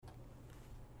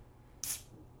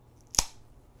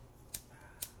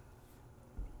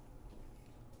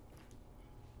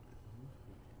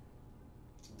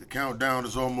countdown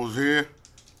is almost here.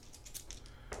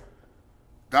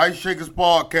 Dice Shakers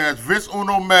Podcast, Vince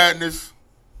Uno Madness,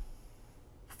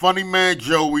 Funny Man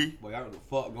Joey, Boy, y'all know the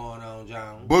fuck going on,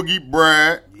 John. Boogie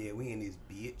Brad, Yeah, we in this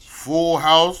bitch. Full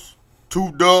House,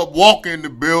 2Dub Walker in the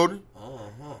building,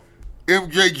 Uh-huh.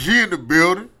 MJG in the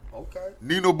building, Okay.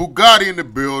 Nino Bugatti in the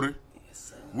building. Yes,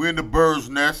 sir. We're in the bird's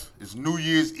nest. It's New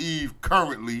Year's Eve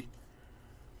currently.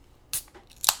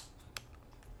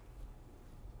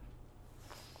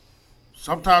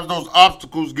 Sometimes those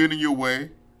obstacles get in your way.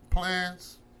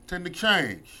 Plans tend to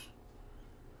change.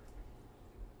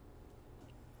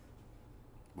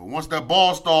 But once that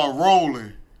ball start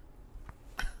rolling,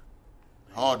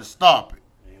 hard to stop it.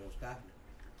 Ain't no stopping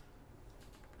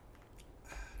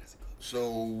it.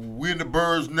 So we're in the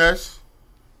bird's nest,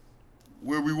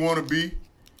 where we want to be.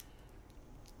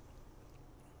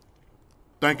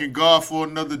 Thanking God for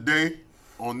another day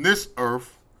on this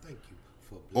earth, Thank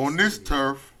you for on this blessing me.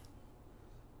 turf,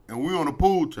 and we on the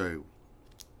pool table.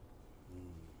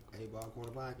 Hey, ball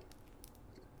corner pocket.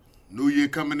 New Year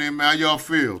coming in, man. How y'all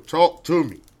feel? Talk to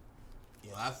me.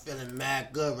 Yo, I'm feeling mad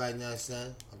good right now,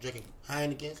 son. I'm drinking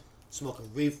Heinekens, smoking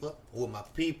reefer with my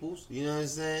peoples, you know what I'm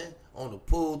saying? On the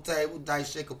pool table,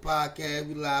 Dice Shaker Podcast.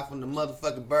 We live from the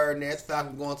motherfucking bird nest.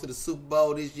 Falcons going to the Super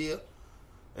Bowl this year.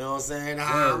 You know what I'm saying?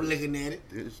 How I'm looking at it.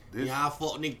 This Y'all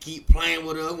fuck nigga keep playing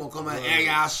with us. We're gonna come out and air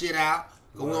y'all shit out.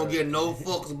 Cause we don't give no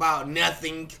fucks about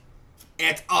nothing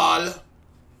at all.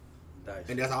 Dice.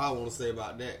 And that's all I want to say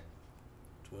about that.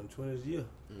 2020 is the year.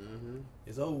 Mm-hmm.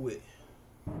 It's over with.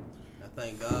 I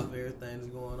thank God for everything that's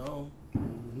going on. You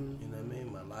know what I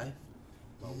mean? My life,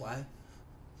 my wife,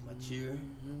 my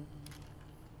children,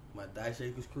 my Dice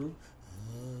Shakers crew.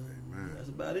 Amen. That's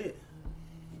about it.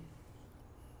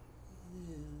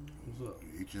 What's up?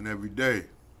 Each and every day,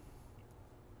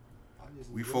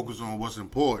 we focus on what's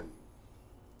important.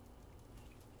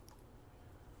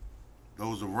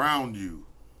 Those around you,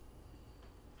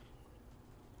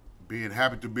 being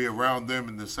happy to be around them,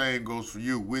 and the same goes for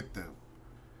you with them.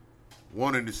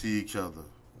 Wanting to see each other,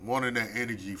 wanting that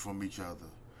energy from each other,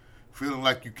 feeling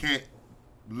like you can't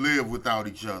live without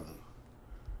each other.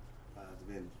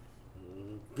 Positive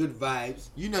energy. Good vibes.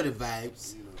 You know the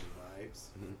vibes. You know the vibes.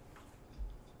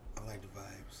 I like the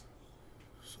vibes.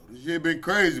 So this year been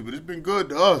crazy, but it's been good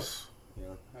to us. Yeah.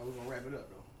 How we gonna wrap it up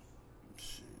though?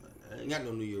 Shit. I ain't got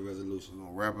no New Year resolution. We're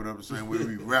gonna wrap it up the same way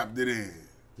we wrapped it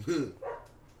in.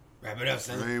 Wrap it up,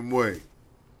 son. Same way.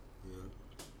 Yeah.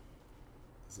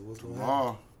 So what's going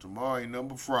on? Tomorrow ain't nothing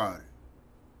but Friday.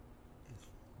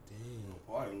 Damn.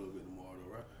 Party a little bit tomorrow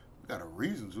though, right? We got a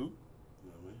reason to, You know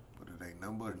what I mean? but it ain't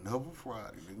nothing but another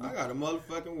Friday, nigga. I got a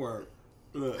motherfucking work.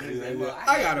 Look, Exactly.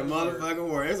 I got a motherfucking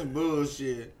work. It's some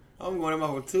bullshit. I'm going to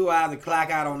for 2 hours to clock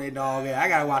out on that dog game. I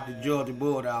gotta watch the Georgia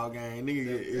Bulldog game. Nigga,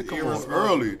 They it's come on irresponsible.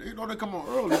 early. They know they come on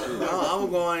early too.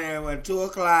 I'm going there at 2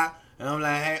 o'clock, and I'm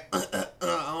like, hey,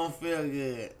 I don't feel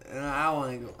good. I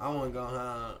want to go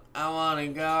home. I want to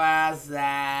go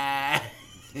outside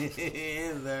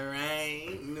in the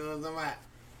rain. You know what I'm talking about?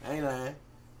 I ain't lying.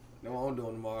 That's what I'm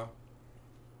doing tomorrow.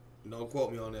 Don't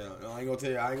quote me on that. No, I ain't gonna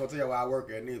tell you where I work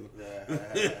at neither.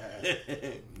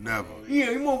 Never.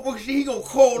 Yeah, you motherfucker shit, he gonna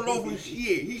call off and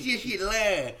shit. He said shit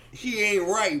lying. Shit ain't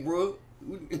right, bro.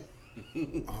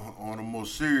 On a more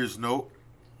serious note,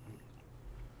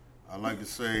 I'd like to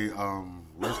say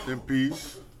rest in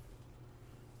peace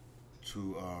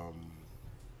to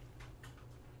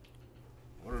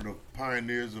one of the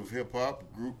pioneers of hip hop,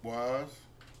 group wise,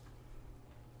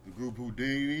 the group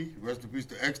Houdini. Rest in peace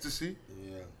to Ecstasy.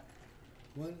 Yeah.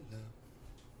 One love.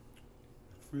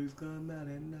 Freaks come out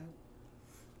at night.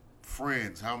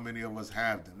 Friends, how many of us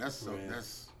have them? That's Friends.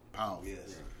 that's powerful.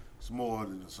 Yes. It's more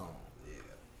than a song.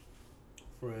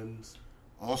 Friends.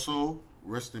 Also,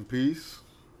 rest in peace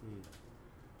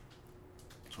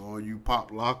to all you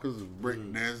pop lockers and break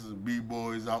dancers and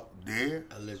b-boys out there.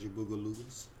 Alleged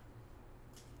Boogaloos.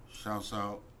 Shouts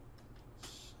out.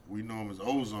 We know him as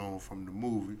Ozone from the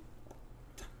movie,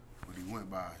 but he went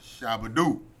by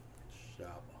Shabba-Doo. Shabba.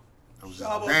 That was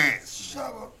Shabba. his dance.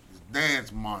 Shabba. His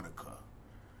dance moniker.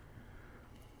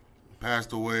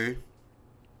 Passed away.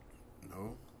 You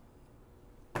know,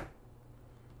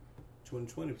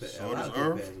 2020 passed. So a lot does of people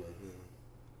Earth. passed away.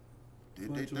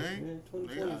 did they 2020, thing? man,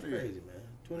 They 2020 out is here. crazy, man.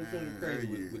 2020 is crazy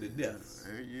with the deaths.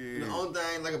 Hey, The yeah. only thing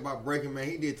I like about Breaking Man,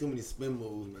 he did too many spin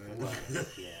moves, man.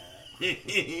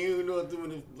 You know too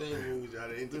many famous movies out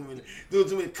there. Doing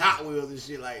too many cartwheels and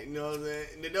shit. Like, you know what I'm saying?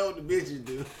 They know what the bitches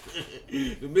do.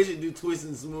 The bitches do twists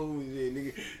and smooth and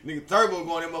shit. Nigga Turbo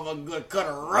going that motherfucker gonna cut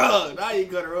a rug. Now you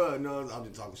cut a rug. No, I'm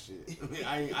just talking shit.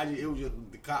 It was just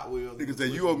the cartwheels. Nigga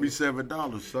said, you owe me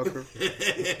 $7, sucker.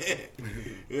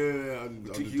 Yeah,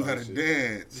 Teach you how to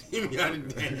dance. Teach me how to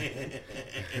dance.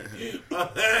 Y'all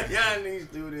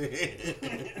niggas do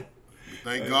that.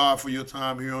 Thank God for your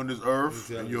time here on this earth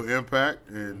and your impact.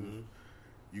 And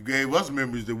you gave us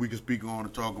memories that we can speak on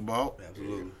and talk about.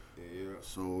 Absolutely. Yeah.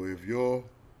 So if your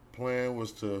plan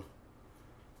was to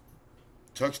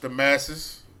touch the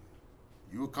masses,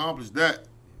 you accomplished that.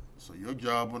 So your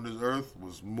job on this earth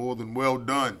was more than well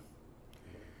done.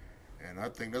 And I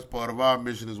think that's part of our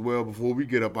mission as well before we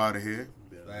get up out of here.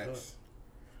 Facts.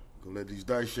 Gonna let these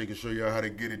dice shakers show y'all how to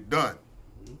get it done.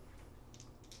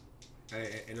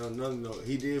 Hey, and on another note,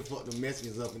 he did fuck the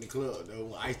Mexicans up in the club though.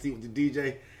 When Ice-T with the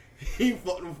DJ, he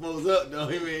fucked them folks up though.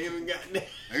 He even got that.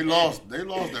 They lost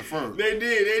at first. They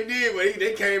did, but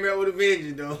they came out with a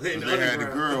vengeance though. They had the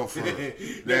girl first.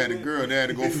 They had the girl. They had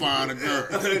to go find a girl.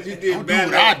 You did Don't do bad.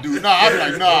 what I do. Nah, I'm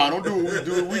like, nah, don't do what we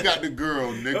do. We got the girl,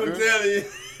 I'm nigga. telling you.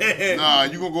 Nah,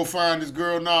 you gonna go find this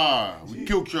girl? Nah, we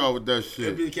killed y'all with that That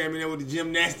shit. bitch came in there with the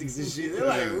gymnastics and shit. They're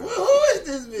like, Yeah. well, who is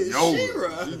this bitch? Yoga.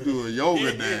 She-Ra. She doing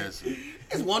yoga dancing.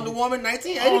 It's Wonder Woman I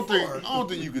 1984. don't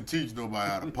think you could teach nobody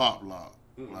how to pop lock,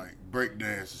 like break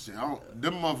dance and shit.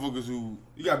 Them motherfuckers who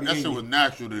You gotta be that in shit you. was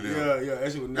natural to them. Yeah,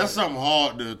 that shit was That's nuts. something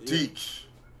hard to teach.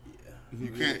 You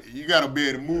can't. You gotta be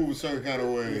able to move a certain kind of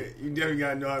Yeah, way. you definitely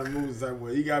gotta know how to move a certain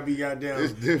way. You gotta be goddamn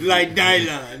It's different. like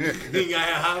Dylan. You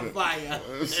gotta have hot fire.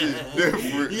 That shit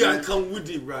different. You gotta come with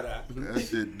it, brother. That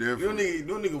shit Them different.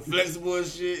 nigga flexible and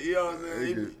shit. You know what I'm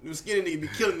saying? Them skinny niggas be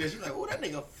killing that shit. Like, oh, that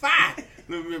nigga fire.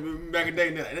 Back in the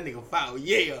day, that nigga fire.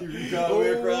 Yeah.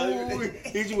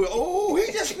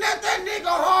 He just snapped that nigga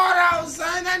hard out,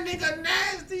 son. That nigga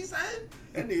nasty, son.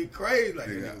 That nigga crazy. Like,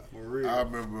 Yeah. that nigga for real. I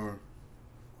remember when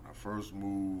I first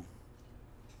moved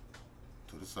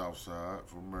to the South Side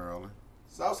from Maryland,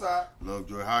 Southside.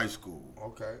 Lovejoy High School.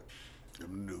 Okay.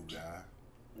 I'm a new guy.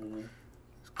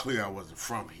 It's clear I wasn't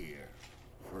from here.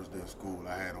 First day of school,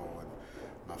 I had on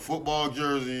my football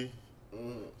jersey,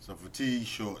 some fatigue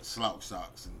shorts, slouch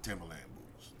socks, and Timberland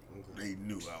boots. They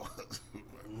knew I was.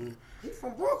 He's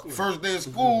from Brooklyn. First day of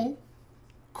school,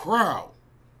 crowd,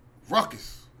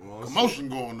 ruckus, Well, commotion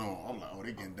going on. I'm like, oh,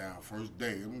 they getting down first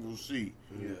day. I'm gonna go see.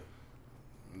 Yeah.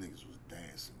 Niggas was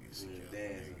dancing and shit.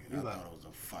 dancing. I You thought like- it was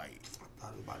a fight. I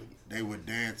thought about it. They were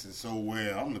dancing so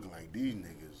well. I'm looking like, these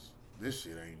niggas, this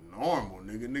shit ain't normal,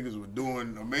 nigga. Niggas were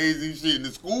doing amazing shit in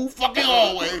the school fucking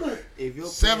hallway. If your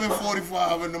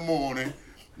 7:45 in the morning.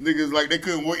 Niggas like they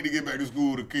couldn't wait to get back to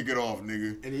school to kick it off,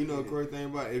 nigga. And you know the crazy thing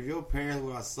about it? If your parents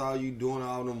would have saw you doing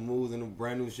all them moves in them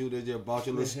brand new shoes they just bought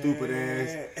your little stupid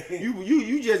ass,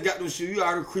 you just got them shoes, you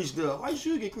already creased up. Why your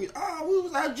shoes get creased? Oh, we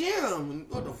was at gym.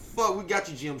 What the fuck? We got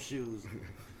your gym shoes.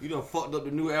 You done fucked up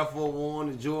the new Air Force One,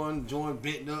 the Jordan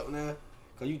bent up now.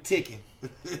 Cause you ticking.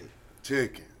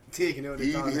 Ticking. Ticking, that's what they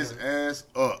Eating call it. his ass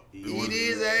up. Eat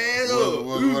his ass was up.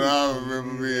 what I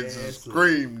remember being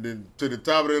screamed and to the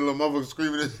top of the little motherfucker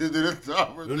screaming to the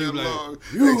top of the Them like, lung.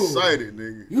 "You." Excited,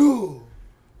 nigga. You.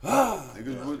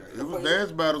 It was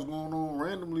dance battles going on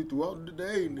randomly throughout the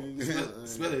day, nigga.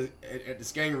 Especially at the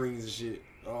skating rings and shit.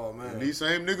 Oh man. And these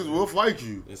same niggas will fight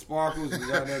you. And Sparkles, you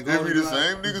got that They be the golden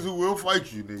same niggas who will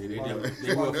fight you, They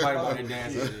nigga. will fight about that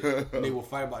dance shit. And they will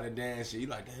fight about that dance shit. You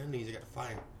like, damn, niggas got to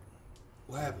fight.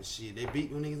 What happened? Shit, they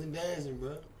beat them niggas in dancing,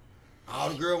 bro. All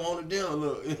the girl wanted them.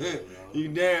 Look, you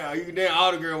can dance.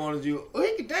 All the girl wanted you. Oh,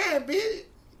 he can dance, bitch.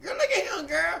 Girl, look at him,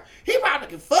 girl. He probably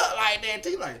can fuck like that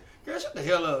too. Like, girl, shut the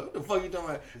hell up. What the fuck you talking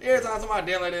about? Every time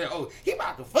somebody dance like that, oh, he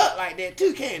about to fuck like that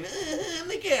too, can he?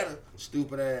 Look at him,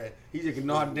 stupid ass. He just can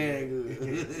not damn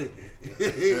good.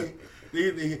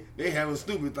 they having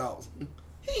stupid thoughts.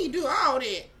 He ain't do all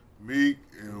that. Meek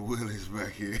and Willie's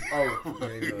back here. Oh, Going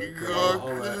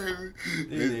all right. crazy.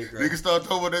 They crazy. Niggas start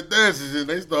talking about that dancing shit.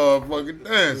 They start fucking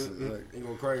dancing. Like, They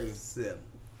go crazy. 7.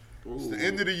 it's the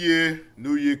end of the year,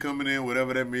 new year coming in,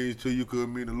 whatever that means to you. Could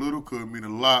mean a little, could mean a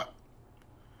lot.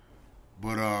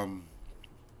 But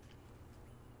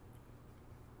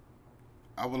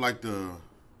I would like to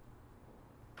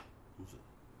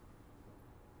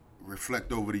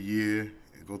reflect over the year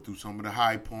and go through some of the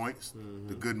high points,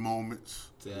 the good moments,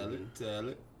 Tell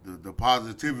it. the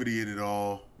positivity in it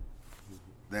all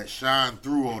that shine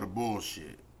through all the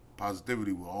bullshit.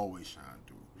 Positivity will always shine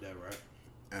through. That right.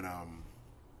 And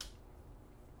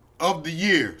of the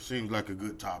year seems like a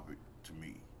good topic to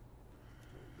me.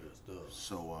 Good stuff.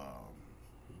 So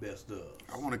Best of.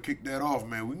 I want to kick that off,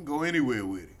 man. We can go anywhere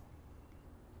with it.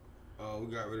 Oh,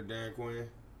 we got rid of Dan Quinn.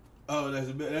 Oh,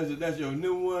 that's your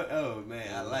new one. Oh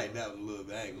man, I like that one a little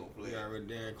bit. I ain't gonna play. We got rid of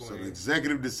Dan Quinn. So the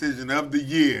executive decision of the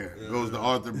year goes to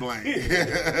Arthur Blank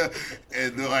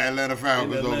and the Atlanta Falcons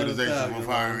And the Atlanta organization for Falcons,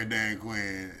 firing Dan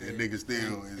Quinn. And nigga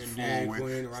still is and 4 Dan wins.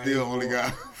 Quinn, Raheem Still only Moore,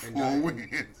 got and 4 Dan-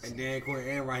 wins. And Dan Quinn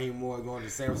and Raheem Moore going to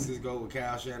San Francisco with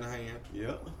Kyle Shanahan.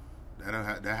 Yep.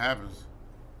 That happens.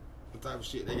 What type of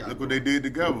shit they got? Look what they did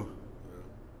together.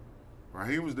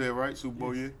 Raheem was there, right? Super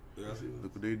Bowl year. Yeah.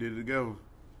 Look what they did together.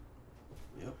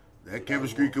 Yep. That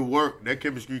chemistry could work. That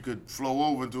chemistry could flow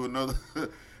over into another.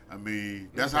 I mean,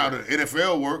 that's how the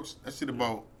NFL works. That shit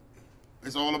about.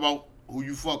 It's all about who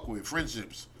you fuck with,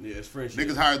 friendships. Yeah, it's friendship.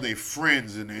 Niggas hire their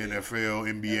friends in the NFL,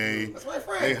 NBA. That's my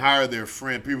friend. They hire their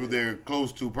friend, people they're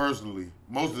close to personally.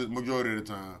 Majority of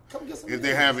the time, Come get some if they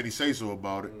games. have any say so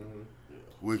about it,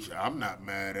 which I'm not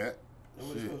mad at.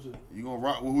 what it's Shit. supposed to- You gonna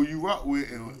rock with who you rock with,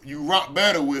 and you rock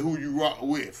better with who you rock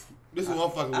with. This is what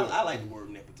I'm fucking with. I like the word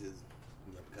nepotism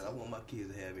because I want my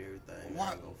kids to have everything. Why?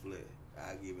 I ain't gonna flip.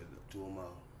 I give it to them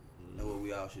all. That's what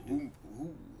we all should do.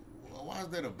 Why is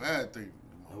that a bad thing?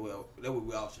 That's what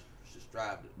we all should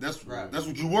strive to. That's strive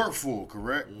what you work for,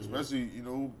 correct? Especially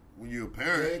when you're a They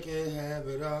parent, can have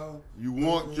it all. you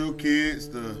want your kids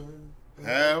to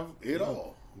have it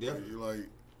all. Definitely. You're like,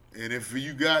 and if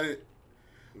you got it,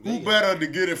 who Yeah. better to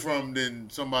get it from than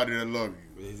somebody that love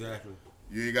you? Exactly.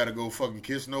 You ain't got to go fucking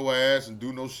kiss no ass and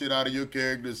do no shit out of your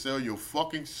character, sell your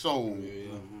fucking soul.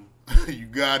 Yeah. You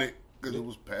got it because it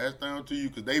was passed down to you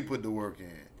because they put the work in.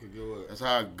 Could go up. That's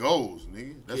how it goes,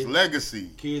 nigga. That's Yeah.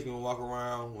 legacy. Kids gonna walk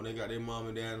around when they got their mom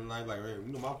and dad in life like,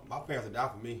 man, my parents will die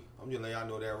for me. I'm just letting y'all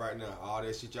know that right now. All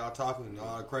that shit y'all talking and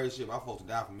all that crazy shit, my folks will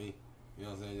die for me. You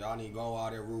know what I'm saying? Y'all need to go on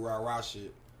all that rah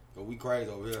shit. Cause we crazy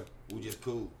over here. We just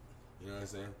cool. You know what I'm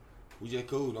saying? We just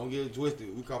cool. Don't get it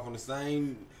twisted. We come from the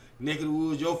same neck of the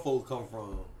woods your folks come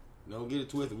from. Don't get it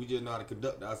twisted. We just know how to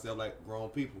conduct ourselves like grown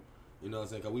people. You know what I'm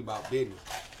saying? Cause we about business.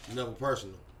 Never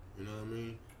personal. You know what I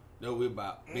mean? No, we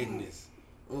about business.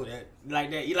 Oh, that like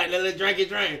that. You like that little drinky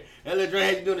drink? That little drink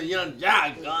had you doing a young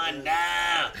job. It's going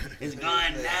down. It's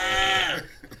going down.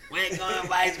 We ain't going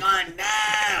by. It's going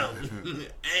down.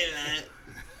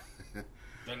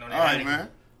 Ain't lying. All right, man.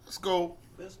 Let's go.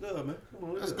 That's good, man. Come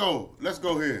on, Let's go. Let's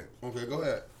go here. Okay, go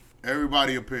ahead.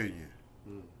 Everybody opinion.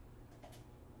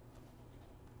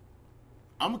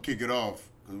 I'm going to kick it off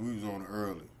because we was on it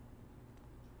early.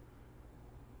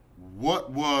 What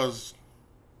was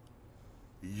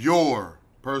your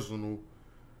personal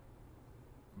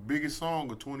biggest song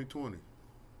of 2020?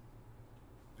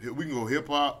 We can go hip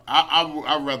hop.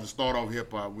 I'd rather start off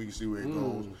hip hop. We can see where it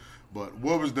goes. But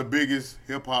what was the biggest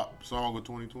hip hop song of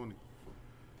 2020?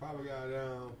 Probably got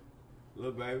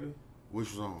Lil Baby. Which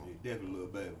song? Definitely Lil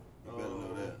Baby. You better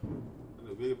know that.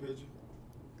 The bigger picture.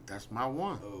 That's my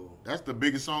one. Oh. That's the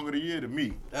biggest song of the year to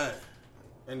me. Dang.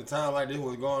 And the time like this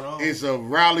was going on. It's a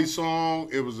rally song.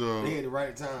 It was they had a the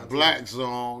right time. too. black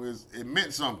song. It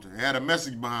meant something. It had a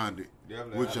message behind it,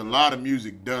 Definitely. which a lot of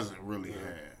music doesn't really have.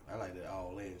 I like that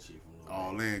all in shit from Lil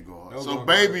All Baby. in go. No So going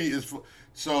baby is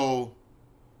so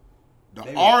the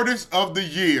Baby. artist of the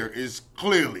year is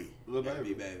clearly Lil Baby,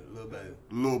 Baby. baby, Lil Baby,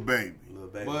 Lil Baby, Lil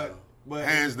Baby. But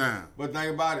hands down. But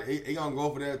think about it, he gonna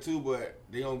go for that too. But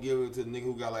they gonna give it to the nigga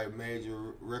who got like major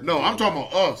records. No, I'm talking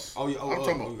about us. Oh, yeah, I'm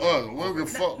talking about okay. us. We don't give a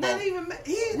fuck not about. even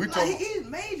he's We like, talking- he's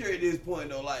major at this point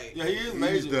though. Like Yeah, he is He's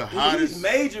major. the he's hottest.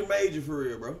 major for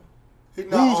real, bro. He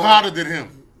Who's not on- hotter than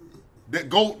him? That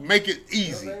go make it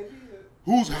easy.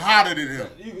 Who's hotter than him?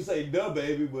 You can say duh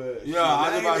baby, but Yeah,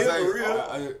 I was about to say for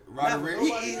real. Roddy Not for Ricch.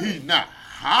 nobody. He's not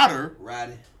hotter,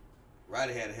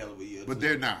 Roddy had a hell of a year. but too.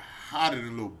 they're not hotter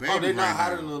than Lil Baby. Oh, they not right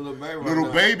hotter now. than Lil Baby. Right Little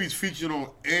now. Baby's featured on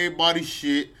everybody's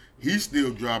shit. He's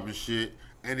still dropping shit,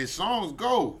 and his songs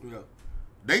go. Yeah.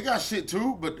 They got shit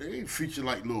too, but they ain't featured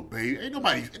like Lil Baby.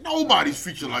 Ain't nobody's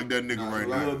featured like that nigga Nah, right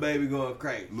Lil now. Baby going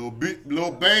crazy. Lil Baby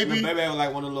Lil Baby was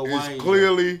like one of Lil Wayne. is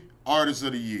clearly artist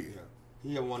of the year,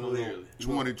 He had one of Clearly. Lil.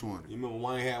 2020. You remember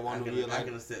Wayne had I one of can, them I like.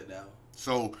 can accept that one.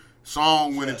 So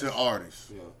song went Yes. into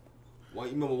artist. Yeah. Well,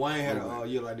 you remember Wayne had Lil a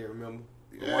year like that. Remember?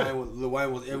 Yeah. Lil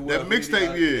Wayne was everywhere. That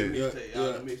mixtape year, Yeah.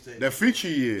 Mixtape. that feature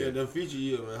Yeah, year. the feature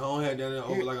year, man. Home had down there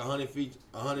over Yeah. like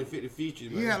 150 features,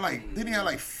 man. He had like, didn't he have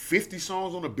like 50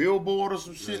 songs on the Billboard or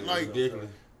some shit Yeah, like ridiculous.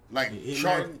 like Him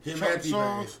chart and chart T-Pain.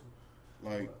 songs?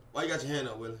 Like Why you got your hand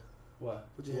up, Willie? Why?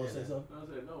 Put your You wanna hand say up. something?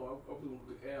 I said no. I was going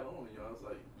to add on to y'all. I was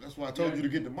like, that's why I told you to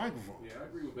get the microphone. yeah, I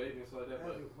agree with Baby and stuff like that.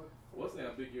 But what's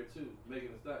that big year too? Megan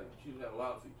Thee Stallion. She would have a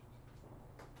lot of features.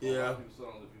 A lot Yeah, of people's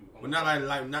songs if you. but not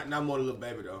like not more than Lil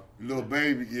Baby though. Lil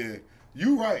Baby, yeah.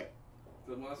 You right.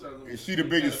 'Cause when I started Is she the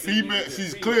biggest female?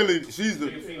 She's clearly she's the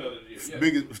biggest female of the year. Yeah.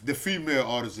 biggest, the female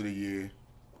artist of the year.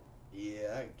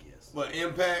 Yeah, I guess. But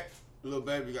Impact, Lil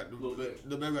Baby got the Lil Baby.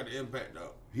 Lil Baby got the impact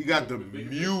though. He got the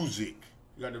music.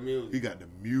 He got the music. He got the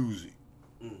music.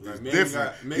 Like, It's Megan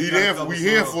different. Megan He got a there. couple We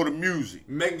here songs. for the music.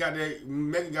 Megan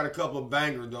got a couple of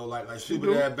bangers though, like She super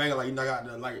do. dad banger, like you know got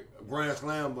the like Grand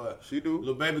Slam, but She do.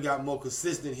 Lil Baby got more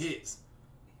consistent hits.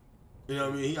 You know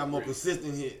what I mean? He got more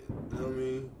consistent hits. You know what I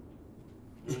mean?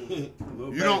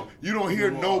 Lil You don't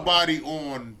hear Lil nobody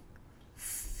on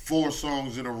 4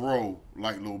 songs in a row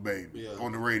like Lil Baby Yeah.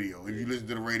 on the radio. If you listen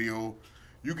to the radio,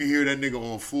 you can hear that nigga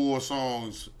on 4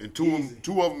 songs, and two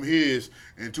of them his,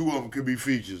 and 2 of them could be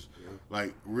features.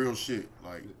 Like real shit.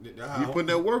 Like That's he how- putting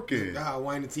that work in. That's how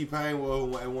Wayne and T-Pain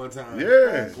was at one time.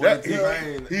 Yeah, Wayne that,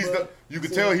 T-Pain. he's the. You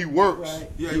can tell he works.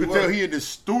 Yeah, you he can tell works. he in the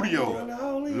studio.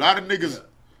 A lot of niggas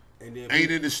And then ain't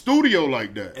in the studio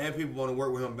like that. and people want to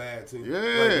work with him bad too.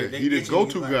 Yeah, he the itching,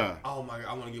 go-to he's guy. Oh my god,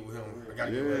 I want to get with him. I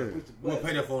gotta get Yeah. with him. We'll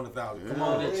pay that for $100,000. Come Yeah.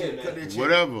 on, that check, cut that check.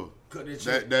 Whatever. Cut that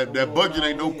check. That budget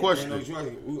ain't no Ain't no question. choice.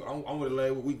 I'm with the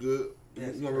label. We good. We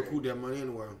gonna recoup that money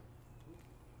anyway.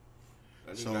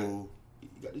 So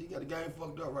You got the game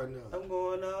fucked up right now. I'm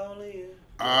going all in.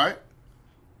 all right,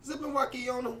 Zipping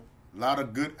Wacky on him. a lot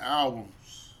of good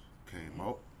albums came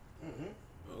out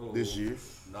Oh. this year.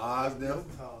 Nas them.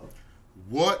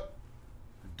 What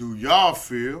do y'all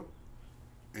feel,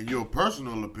 in your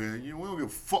personal opinion? We don't give a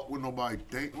fuck what nobody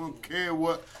think. We don't care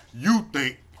what you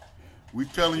think. We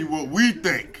telling you what we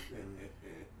think.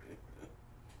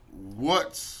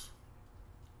 What's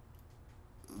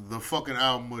the fucking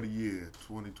album of the year,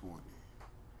 2020?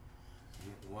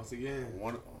 Once again.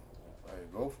 Hey,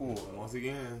 go for it. Once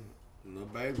again. Lil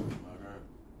Baby.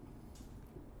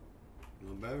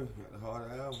 Lil Baby got the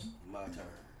harder album. My turn.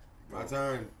 My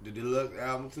turn. The deluxe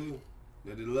album too.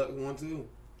 The deluxe one too.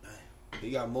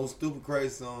 He got most stupid crazy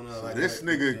song. So Like this that,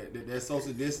 nigga- that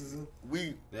social distancing.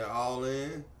 They're all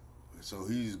in. So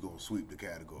he's gonna sweep the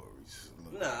categories.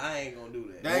 Look, Nah, I ain't gonna do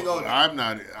that. They ain't gonna. I'm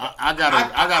not. I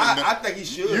gotta. I think he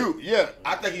should.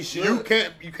 I think he should. You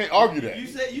can't argue that. You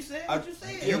said what you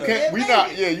said. You Yeah, can't. We baby.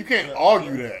 not. Yeah, you can't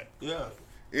argue that. Yeah.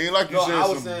 It ain't like you No, I said was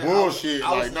some saying- bullshit.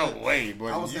 I was Like no saying- way, I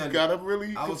but was you saying- gotta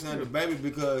really. I was saying the Baby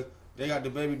because they got the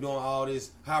Baby doing all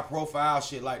this high profile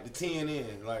shit like the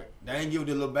TNN. Like they ain't give it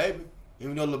to Lil Baby,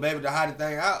 even though Lil Baby the hottest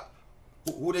thing out.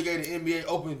 Who they gave the NBA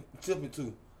Open tipping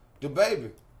to? The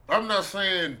Baby. I'm not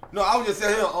saying. No, I was just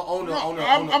saying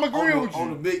I'm agreeing with you. on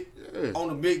the big Yeah. on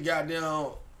the big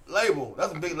goddamn label.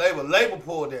 That's a big label. Label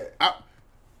pulled that.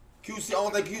 QC. I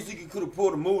don't think QC could have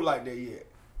pulled a move like that yet.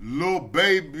 Lil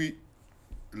Baby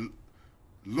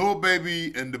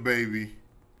and the Baby,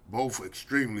 both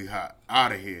extremely hot.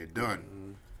 Out of here,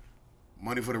 done.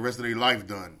 Money for the rest of their life,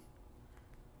 done.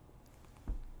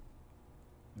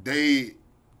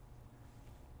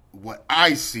 What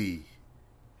I see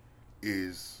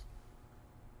is,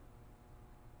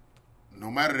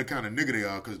 no matter the kind of nigga they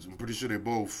are, because I'm pretty sure they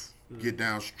both get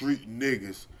down street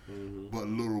niggas, but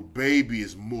Lil Baby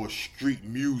is more street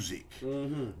music.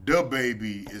 The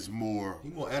Baby is more, He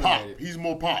more pop. animated. He's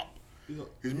more pop.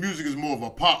 His music is more of a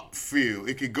pop feel.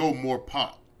 It could go more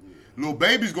pop. Lil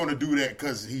Baby's gonna do that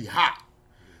because he hot,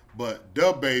 but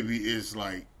The Baby is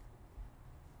like,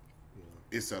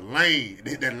 it's a lane.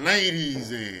 That lane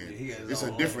he's in, He got his it's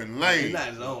a own different He's lane. not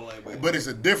his own lane, But it's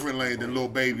a different lane than Lil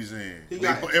Baby's in. He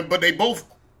got- But they both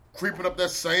creeping up that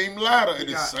same ladder and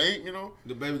the got- same, you know.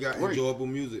 The Baby got Wait. enjoyable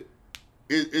music.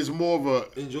 It's more of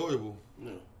a. Enjoyable.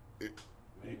 No.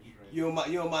 You don't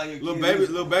mind your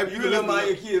kids. Lil Baby, You can don't mind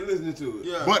your listen kids listening to it. to-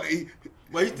 Yeah. But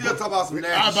But he still talk about some I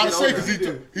nasty was about to shit say on because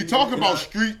there. he talking about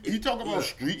street. He talking about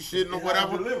street shit and It's whatever.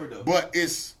 how it's delivered, though. But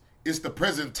it's the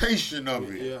presentation of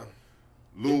it. Yeah.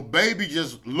 Lil Baby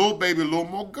a little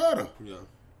more gutter. Yeah.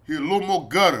 He a little more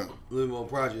gutter A little more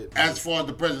project. as far as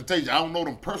the presentation. I don't know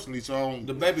them personally, so I don't.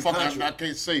 The Baby country. I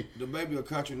can't say The Baby a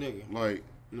country nigga. like.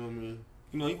 You know what I mean?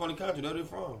 You know, he from the country. That's where they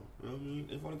from. You know what I mean?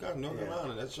 They from the country. North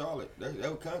Carolina. That's Charlotte. That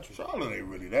was country. Charlotte ain't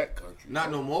really that country.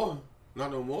 Not no more.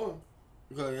 Not no more.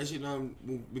 Because that shit done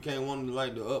became one of the,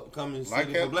 like the upcoming Like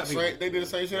cities for black people. they did the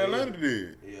same shit Atlanta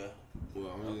did. Yeah.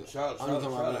 Well, I'm just Charlotte talking about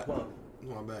Charlotte black. Pump. I'm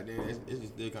talking about then. It's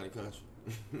just their kind of country.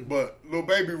 But Lil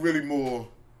Baby really more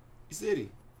City.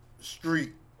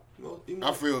 street. You know,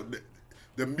 I feel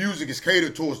the music is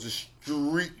catered towards the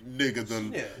street nigga,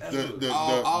 Yeah, the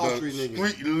all street niggas.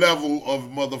 street level of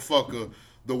motherfucker,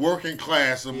 the working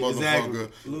class of Yeah, motherfucker,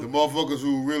 exactly. the motherfuckers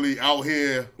who really out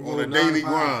here on a 9 daily to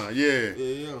 5. grind. Yeah,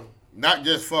 yeah. not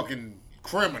just fucking Yeah,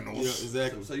 criminals.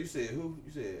 exactly. So you said who?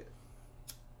 You said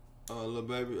Lil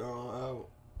Baby album.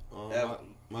 album,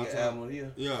 my yeah, time. album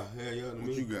here. Yeah, the What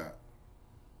music. you got?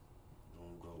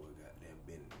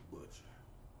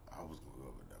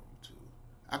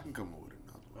 I can come up with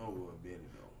another one. I'm going with Benny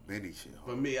though. Benny shit.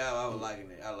 For me, I was liking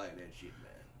that. I like that shit,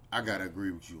 man. I gotta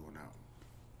agree with you on that one.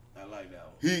 I like that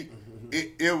one.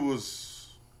 It was.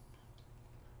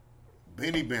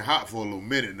 Benny been hot for a little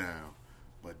minute now,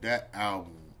 but that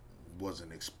album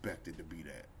wasn't expected to be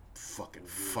that fucking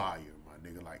fire, my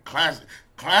nigga. Like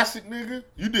classic nigga.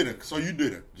 You did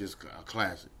just a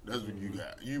classic. That's what you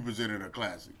got. You presented a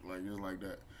classic, like just like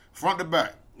that, front to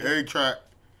back, every track.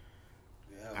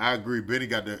 I agree. Benny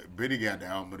got the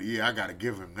album of the year. I gotta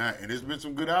give him that, and it's been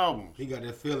some good albums. He got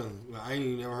that feeling. I ain't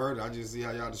even never heard it. I just see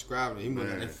how y'all describe it. He got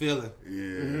that feeling.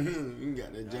 Yeah, he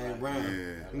got that James Brown.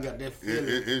 Yeah, he got that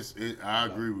feeling. I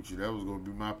agree with you. That was gonna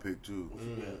be my pick too.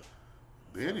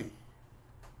 Benny,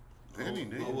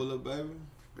 nigga. Oh, little baby.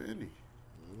 Benny.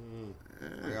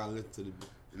 I gotta listen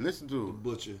to to the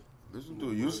Butcher. Listen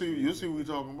to it. You'll see what we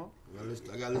talking about. I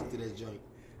gotta listen to that joint.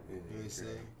 You know what I'm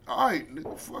saying? All right,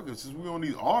 nigga, fuck it. Since we on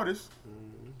these artists,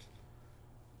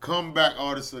 comeback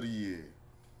artist of the year.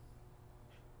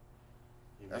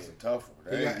 That's a tough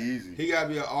one. That ain't easy. He gotta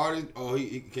be an artist, or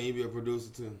can he be a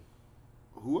producer too?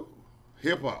 Who?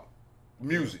 Hip hop,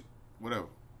 music, whatever.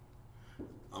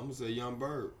 I'm gonna say Young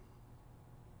Bird.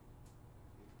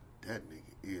 That nigga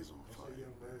is on fire.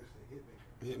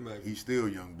 Hitmaker. He's still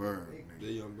Young Bird. Nigga.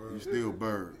 The Young Bird. He's still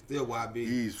Bird. Still YB.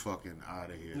 He's fucking out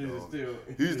of here, dog. still-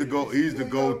 He's the go-to.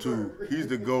 He's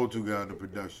the go-to guy in the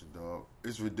production, dog.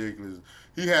 It's ridiculous.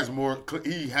 He has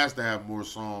to have more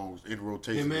songs in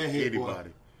rotation Him and than Hit Boy. anybody.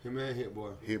 Him and Hit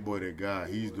Boy. Hit Boy, that guy.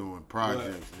 He's doing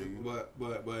projects, nigga. But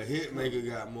Hitmaker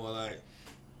got more like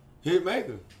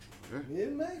Hitmaker.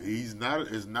 It's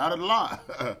not a lie.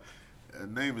 That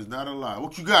name is not a lie.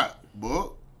 What you got,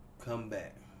 bud? Come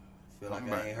back. Feel like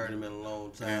Come I back. ain't heard him in a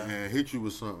long time. And hit you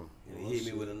with something. And he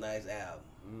hit me with a nice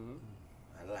album.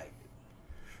 I liked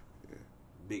it.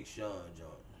 Big Sean joint.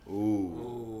 Ooh.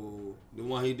 Oh, the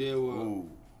one he did with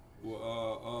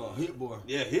Hit Boy.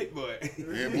 Yeah, Hit Boy.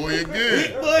 Hit Boy again.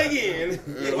 Hit Boy again.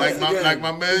 Like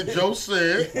my man Joe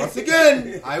said. Once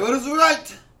again, I was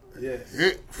right. Yeah.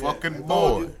 Hit fucking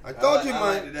boy. I told you, I man.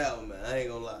 liked that one, man. I ain't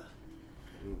gonna lie.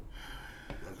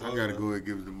 I gotta go ahead and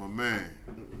give it to my man.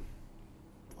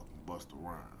 Fucking Busta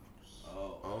Rhymes.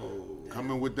 Oh.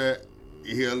 Coming with that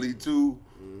ELE2.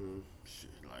 Shit,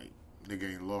 like,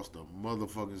 nigga ain't lost a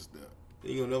motherfucking step.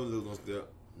 He gonna never lose no step.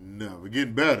 Never.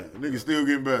 Getting better. Nigga still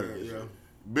getting better. Yeah.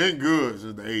 Been good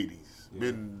since the 80s.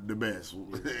 Been the best.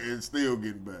 And still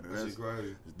getting better. That's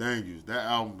crazy. It's dangerous. That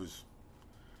album is.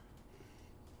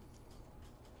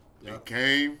 Yeah. It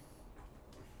came.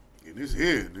 And it's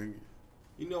here, nigga.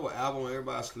 You know what album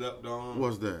everybody slept on?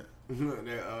 What's that?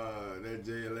 that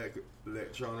Jay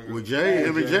Electronica. With Jay?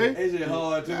 Him and Jay? It's just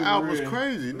hard too. That album was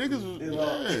crazy. Niggas was.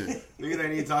 Yeah. Niggas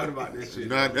ain't even talking about this shit.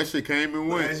 Nah, that shit came and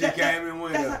That went. shit came and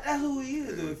went. That's who he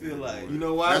is, do it feel like. You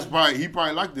know why? He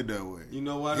probably liked it that way. You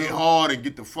know why? Hit though? hard and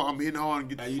get the fuck. I'm hitting hard and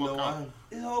get the Hey, you fuck know out. why?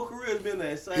 His whole career's been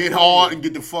that same. Hit hard and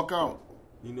get the fuck out.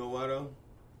 You know why though?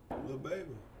 Little baby.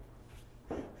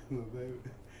 Little baby.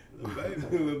 Little baby.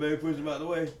 Little baby push him out the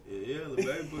way. Yeah, little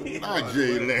baby. put me Not on.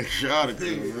 Jay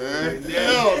Electronica, man.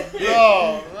 Hell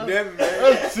no. That man.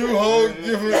 That's two whole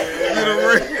different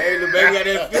generations. Hey, the baby got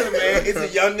that feeling, man. It's a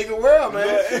young nigga world, man.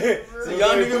 It's a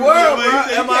young nigga world, bro.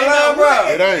 Am I lying, bro?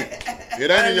 It ain't. It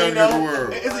ain't a young nigga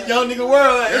world. It's a young nigga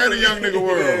world. It ain't a young nigga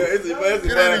world. It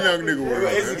It ain't a young nigga world.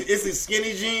 man. It's a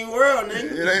skinny jean world,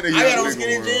 nigga. It ain't a I young got on nigga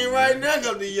skinny world, jean man. right now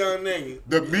because the young nigga.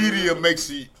 The media makes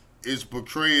it is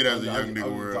portrayed as a I'm young just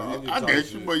nigga world. talking I get you,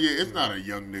 shit. but yeah, it's not a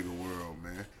young nigga world,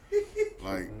 man.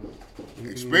 Like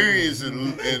experience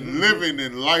and living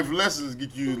and life lessons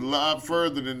get you a lot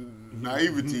further than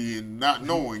naivety and not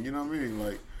knowing. You know what I mean?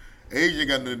 Like age ain't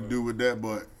got nothing to do with that,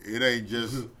 but it ain't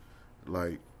just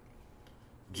like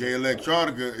Jay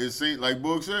Electronica. It seems like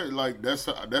Book said, like that's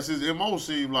his MO.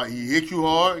 Seems like he hit you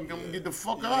hard and come get the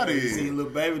fuck out of You see here.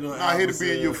 little baby doing Not here to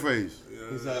be in your face.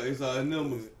 It's all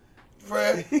numbers.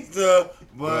 Press the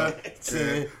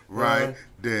button Right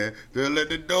there. They'll let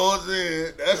the doors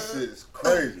in. That shit's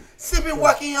crazy. Sipping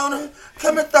wacky on her,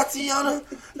 coming Tatiana.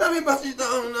 Let me bust you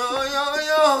down, no,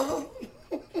 yo.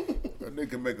 That nigga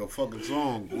can make a fucking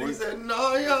song, boy. He said,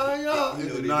 no, yo. He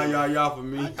said, no, yo for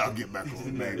me. Y'all get back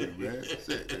on baby, man.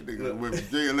 Shit, that nigga went from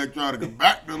Jay Electronica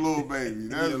back to Lil Baby.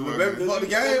 That's Little what baby fucked the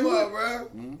game up, bro.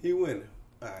 He winning.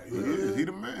 All right. He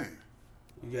the man.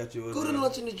 You got yours. Go to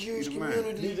lunch in the Jewish He's the man.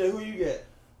 community. DJ, who you got?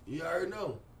 You already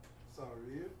know. Sorry,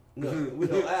 yeah. No, we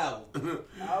know album.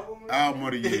 Album? Album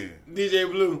of the year. DJ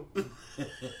Blue. Go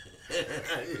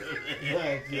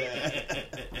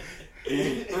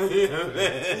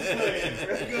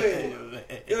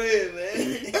ahead, man.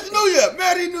 It's New Year.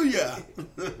 Merry New Year.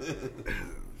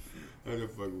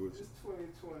 fucking with you. It's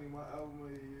 2020. My album of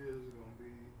the year is gonna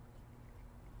be.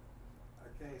 I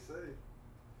can't say.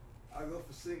 I go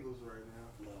for singles right now.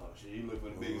 No, shit, you look for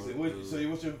the biggest.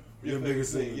 What's your Your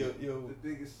biggest thing? single. The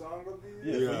biggest song of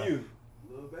the Yeah, year. Yeah. for you.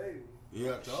 Lil Baby.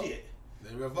 Yeah, Shit.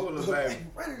 They real fuck with Lil Baby.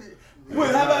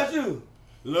 What? How about you?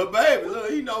 Lil Baby, look,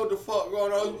 he know what the fuck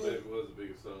going on. That was the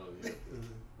biggest song. Yeah.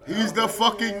 He's the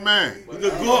fucking man. But The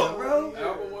goat, bro.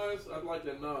 album wise, I like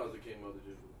that Nas that came out the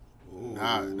year.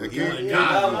 Nah, they Yeah,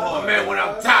 can't. my man went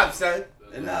up top, son.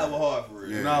 And now it was hard for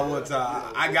real. Yeah. Nah, one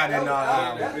time. I got that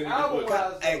album.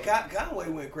 Album-wise, Hey, Conway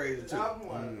went crazy too.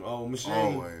 album-wise. Oh, Machine.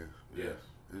 Always. Yes.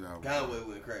 His album. Conway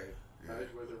went crazy. I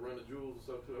actually like to Run the Jewels and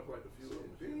stuff too. I like a few of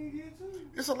them. Big year too.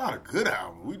 It's a lot of good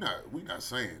albums. We not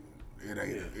saying it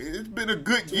ain't. It's been a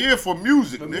good year for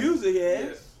music, For nigga. music, yeah.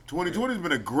 Yes. 2020 has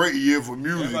been a great year for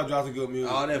music. Everybody dropped some good music.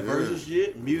 All that versus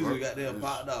shit, music Fuck got them this.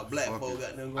 popped out. Black Fuck folk it.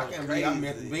 got them I going can't crazy. believe I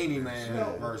missed Beanie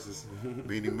Man versus.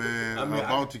 Beanie Man, I mean,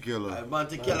 Bounty Killer.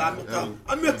 Bounty Killer. I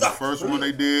And missed the first one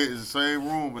they did is the same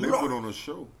room, and they put on a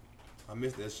show. I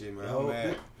missed that shit, man. Oh, I'm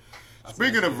mad.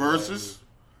 Speaking of verses,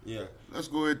 Yeah. let's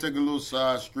go ahead and take a little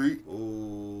side street.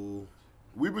 Ooh.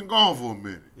 We've been gone for a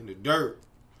minute, In the dirt.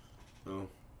 Oh.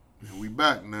 and we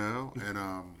back now. And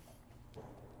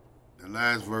the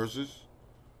last verses,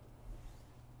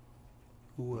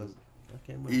 Who was it? I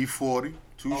can't remember. E40,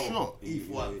 Too Short.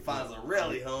 E4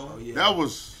 Fonzarelli, Oh, home. yeah. That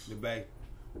was The Bay.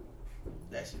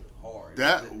 That shit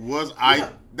was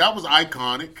hard. that was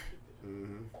iconic.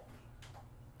 Mm-hmm.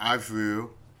 I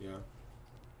feel. Yeah.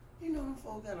 You know them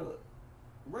folks got a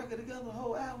record together, the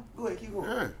whole album. Go ahead, keep going.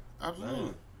 Yeah,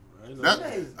 absolutely. I ain't know That-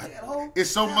 Amazing. They got a whole It's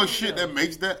so album much shit together. that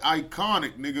makes that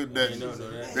iconic, nigga. That ain't know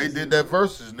that. they did that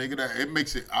verses, nigga. That it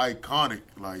makes it iconic.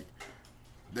 Like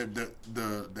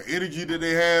the energy that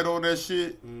they had on that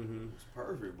shit. Mm-hmm. It's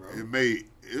perfect, bro. It made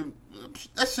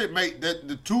that shit made that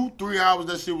the 2-3 hours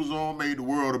that shit was on made the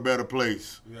world a better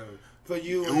place. Yeah. For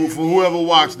you. For whoever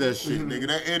watched that shit, nigga,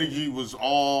 that energy was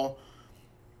all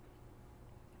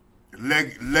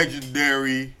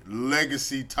legendary,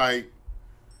 legacy type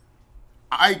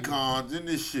icons in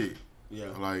this shit. Yeah.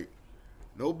 Like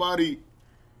nobody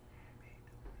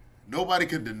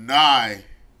can deny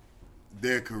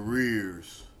their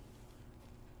careers,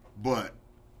 but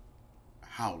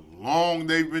how long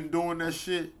they've been doing that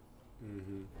shit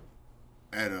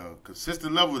at a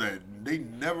consistent level that they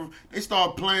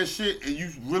start playing shit and you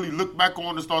really look back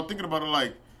on and start thinking about it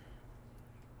like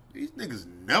these niggas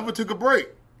never took a break.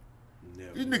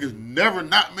 Never. These niggas never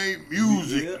not made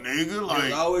music, Yeah. nigga. They was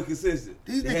Like always consistent.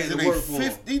 these They had niggas to in their work for 'em.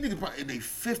 50s, these niggas probably in their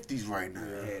 50s right now.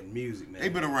 They had music, man.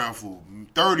 They've been around for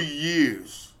 30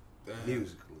 years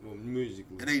musically. Well,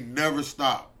 musically. and they never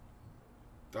stopped.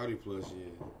 30 plus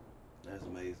years. That's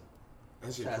amazing.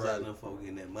 That shit Shouts out crazy. to them folk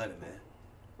getting that money,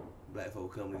 man. Black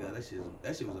folk coming together.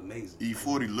 That shit was amazing.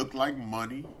 E40 looked like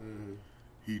money. Mm-hmm.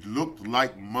 He looked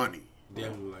like money.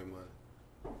 Definitely like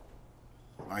money.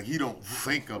 Like he don't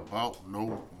think about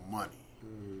no money.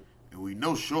 Mm-hmm. And we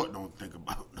know Short don't think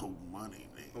about no money,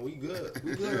 Oh, nigga. we good.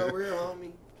 We good over here,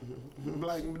 homie.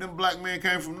 Them black men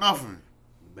came from nothing.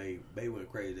 Bay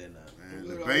went crazy that night. And Good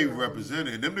the over Bay here,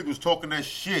 represented. And them niggas talking that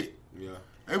shit. Yeah.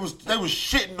 They was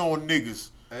shitting on niggas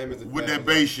Amos the with Fat that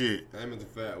was Bay out. shit. Amos the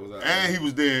Fat was out. And he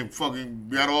was there and fucking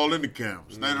got all in the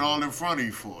camp. Standing all in front of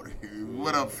you for it.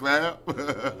 What up, Fab? Fab,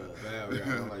 yeah.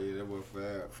 I'm like, yeah, that boy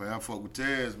Fab. Fab fuck with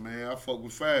Taz, man. I fuck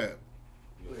with Fab.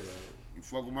 Yeah. You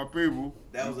fuck with my people.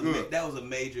 That you was good. that was a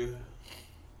major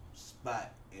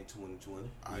spot in 2020.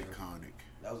 Iconic.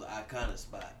 That was an iconic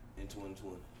spot in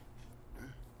 2020.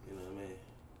 You know what I mean?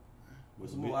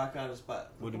 What's some With more iconic spots?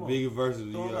 With the Come on. biggest verses,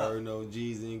 you Throw 'em already know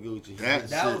Jeezy and Gucci. That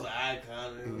That shit. was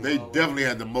iconic. They definitely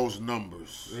had the most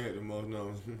numbers. They had the most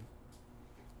numbers.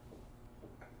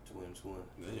 2020.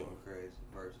 Yeah. They went crazy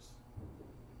versus.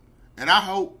 And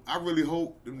I really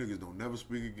hope them niggas don't never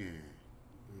speak again.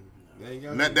 They ain't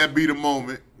got Let that be the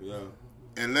moment Yeah.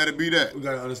 and let it be that. We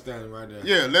gotta understand it right there.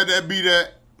 Yeah, let that be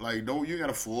that. Like, don't you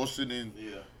gotta force it in.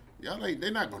 Yeah. Y'all like,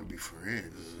 they're not gonna be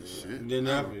friends and shit. They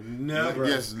never.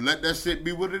 Just let that shit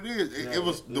be what it is. It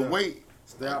was the Yeah. way.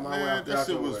 Stay out my way. Man, I'll stay that out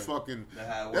shit your was way. fucking. That's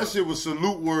how it That works. shit was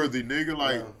salute worthy, nigga.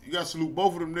 Like, Yeah. you gotta salute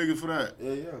both of them niggas for that.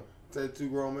 Yeah, yeah. Take two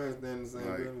grown men standing in the same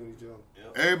Right. building with each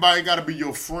other. Everybody gotta be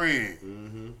your friend.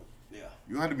 Mm-hmm. Yeah.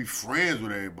 You don't have to be friends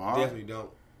with everybody. Definitely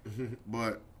don't.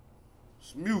 But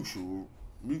it's mutual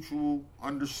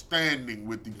understanding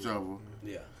with each other.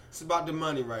 Yeah. It's about the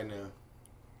money right now.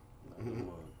 Come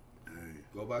on. Hey,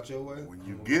 Go about your way. When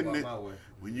you I'm gonna getting go it, about my way.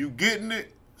 when you getting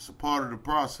it, it's a part of the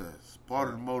process, it's part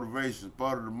of the motivation, it's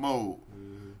part of the mode.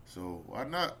 Mm-hmm. So why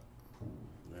not? All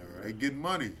They right. get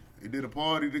money. They did a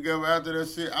party together after that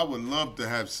shit. I would love to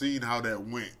have seen how that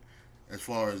went. As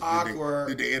far as Awkward.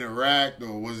 did they interact,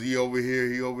 or was he over here,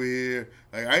 he over here?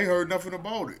 Like, I ain't heard nothing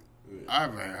about it. Yeah. I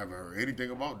haven't heard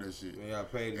anything about that shit. They got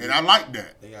paid. And I like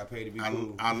that. They got paid to be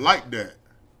cool. I like that.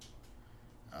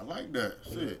 I like that.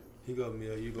 Shit. He go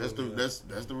Mill, you go That's the Mill.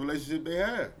 that's the relationship they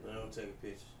have. I don't take a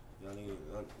picture. Y'all niggas,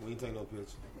 we ain't take no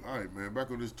picture. All right, man. Back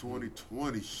on this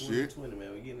 2020 shit. 2020,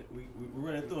 man. We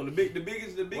running through them. The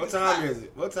biggest What time spots. is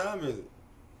it? What time is it?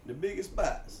 The biggest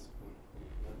spots.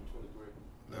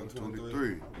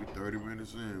 11:23. We 30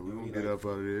 minutes in. We gonna Yeah. get up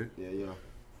out of there. Yeah. Yeah.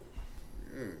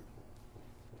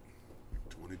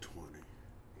 2020.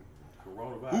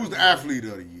 Coronavirus. Who's the athlete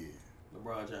of the year?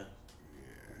 LeBron James.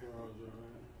 Yeah.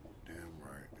 Damn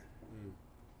right.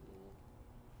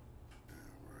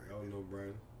 That was no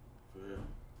brainer. For real.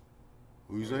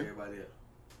 Who you say? Everybody else.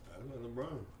 That's not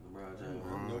LeBron. LeBron James.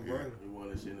 LeBron, No yeah. brainer. He won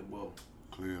that shit in the bubble.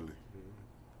 Clearly.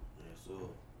 Yeah, so.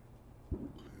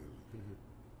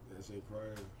 That shit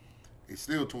crazy. It's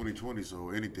still 2020, so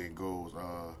anything goes.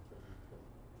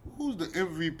 Who's the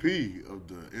MVP of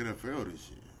the NFL this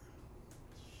year?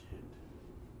 Shit.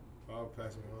 I'll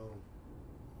pass him home.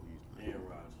 Who you think? Aaron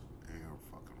Rodgers. Aaron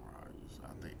fucking Rodgers.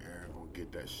 I think Aaron gonna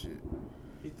get that shit.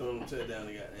 He threw them touchdown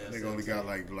and got that. They only got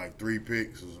like 3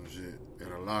 picks or some shit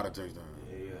and a lot of touchdowns.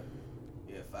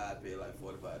 Yeah, 5 picks, like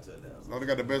 45 touchdowns. Oh, they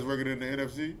got the best record in the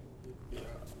NFC. Yeah,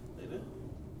 they do.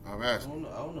 I'm I asking.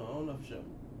 don't know for sure.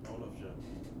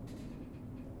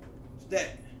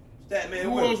 Stat man.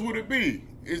 Who what? else would it be?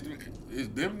 Is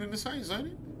them and the Saints, ain't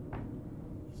it?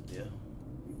 Yeah.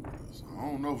 I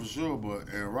don't know for sure, but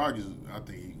Aaron Rodgers, I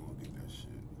think he gonna get that shit.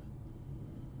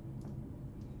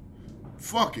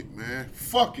 Fuck it, man.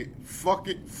 Fuck it.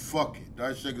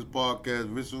 Dice Shakers Podcast,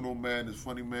 Vince Uno Madness,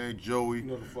 Funny Man, Joey, You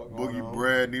know the fuck going Boogie on.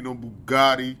 Brad, Nino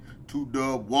Bugatti,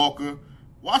 2Dub, Walker.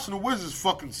 Washington Wizards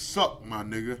fucking suck, my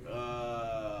nigga.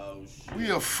 Oh shit.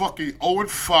 We are fucking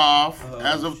 0-5 Oh,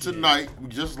 as of shit. tonight. We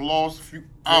just lost a few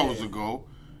hours ago.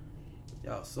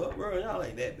 Y'all suck, bro. Y'all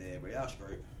ain't that bad, bro. Y'all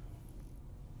straight.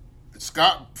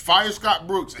 Fire Scott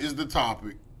Brooks is the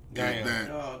topic. Damn.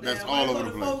 That's damn, all man, over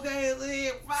the for place. 4 games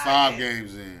in. 5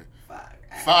 games in.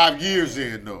 5 years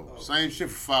in, though. Same shit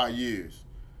for 5 years.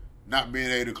 Not being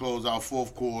able to close out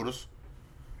fourth quarters.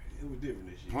 It was different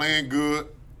this year. Playing good.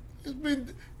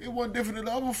 It wasn't different than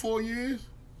the other 4 years.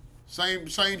 Same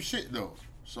shit, though.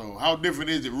 So how different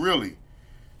is it really?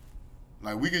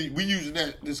 Like, we using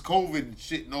this COVID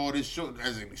shit and all this shit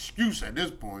as an excuse at this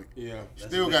point. Yeah.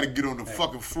 Still got to get on the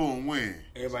fucking floor and win.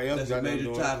 Everybody else That's a got nothing major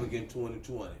doing. topic in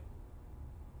 2020.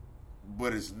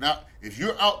 But it's not. If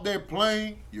you're out there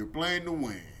playing, you're playing to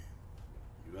win.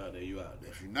 You out there.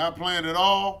 If you're not playing at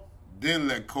all, then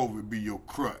let COVID be your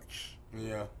crutch.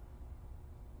 Yeah.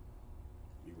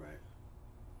 You right.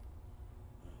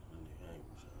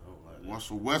 I don't like that.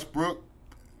 Russell Westbrook,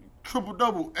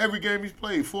 triple-double every game he's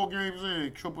played. 4 games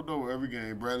in, triple-double every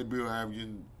game. Bradley Beal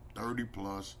averaging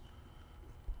 30+.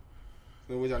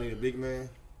 So what y'all need, a big man?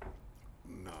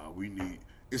 Nah,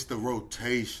 it's the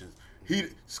rotations.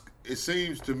 It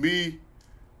seems to me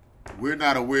we're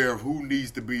not aware of who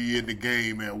needs to be in the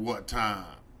game at what time.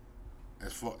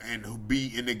 And who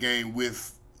be in the game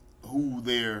with who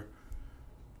their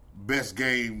best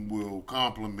game will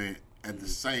complement at the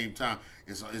same time.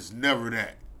 It's never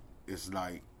that. It's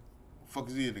like, fuck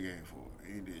is he in the game for?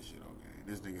 He did shit on game.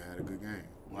 This nigga had a good game.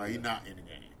 Why he not in the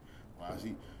game? Why is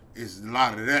he? It's a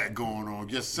lot of that going on.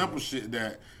 Just simple shit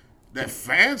that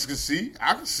fans can see.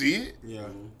 I can see it. Yeah.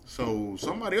 So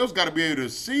somebody else got to be able to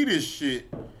see this shit.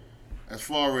 As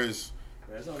far as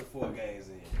Man, it's only 4 games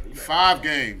in. You got- 5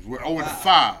 games, we're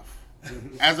 0-5.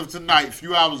 As of tonight, a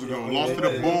few hours ago, lost to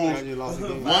the Bulls, You lost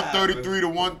again. 133 to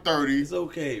 130. It's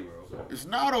okay, bro. It's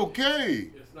not okay.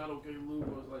 It's not okay to lose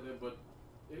ones like that, but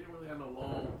they didn't really have no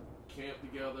long camp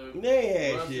together. They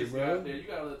had Russ shit, just bro. got there. You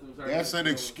gotta let them start That's getting an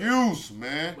going. excuse,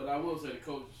 man. But I will say the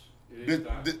coach. It is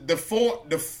time.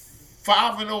 The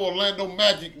 5-0 Orlando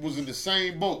Magic was in the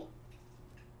same boat.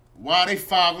 Why are they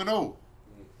 5-0?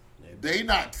 They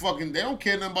not fucking. They don't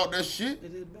care nothing about that shit. They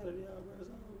did better than y'all, bro. It's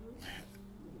all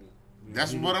good.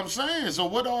 That's what I'm saying. So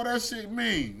what all that shit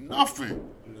mean? Nothing.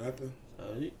 Nothing.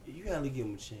 You gotta give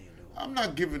him a chance, though. I'm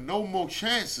not giving no more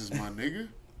chances, my nigga.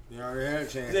 You already had a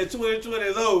chance. That 2020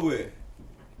 is over with.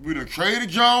 We done traded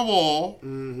John Wall,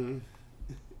 Mm-hmm.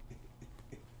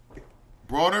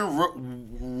 brought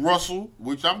in Russell,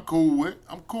 which I'm cool with.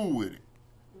 I'm cool with it.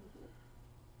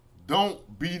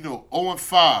 Don't be no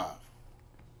 0-5.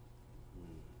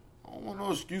 I don't want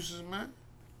no excuses, man.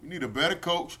 We need a better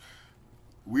coach.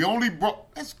 We only brought.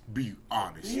 Let's be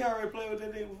honest. He already played with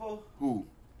that nigga before. Who?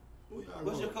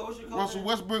 What's your coach? Russell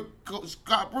Westbrook,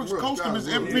 Scott Brooks coached him his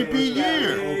Brooks. MVP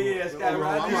year. Yeah, Scott I'm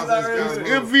Rogers. about to say Scott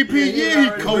Brooks. MVP year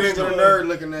he coached a him. nerd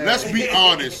looking at. Let's be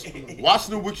honest.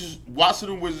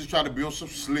 Washington Wizards tried to build some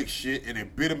slick shit and they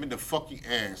bit him in the fucking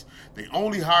ass. They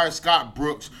only hired Scott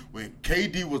Brooks when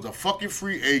KD was a fucking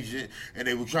free agent and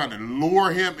they were trying to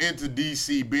lure him into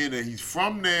DC, being that he's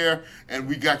from there and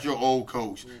we got your old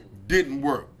coach. Didn't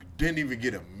work. Didn't even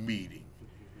get a meeting.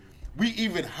 We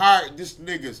even hired this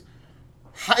nigga's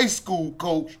high school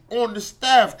coach on the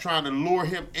staff trying to lure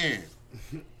him in.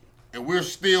 And we're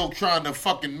still trying to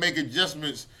fucking make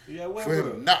adjustments for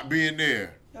him not being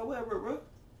there. Yeah, Westbrook, bro.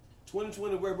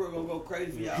 2020 Westbrook gonna go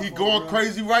crazy for y'all. He going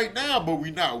crazy right now, but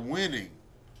we not winning.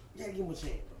 Yeah, give him a chance,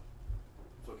 bro.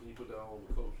 So can you put that on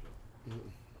the coach?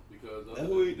 Because That's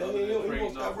who he trading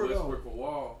wants off Scott Brooks on. Westbrook for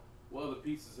Wall, what other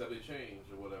pieces have they changed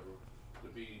or whatever to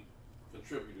be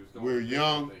contributors? going We're to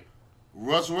young. everything?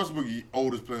 Russell Westbrook, the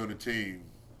oldest player on the team.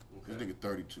 This nigga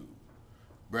 32.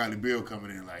 Bradley Beal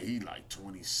coming in like he like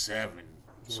 27,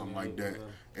 something like that.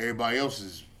 Everybody else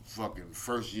is fucking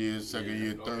first year, second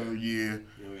year, third year.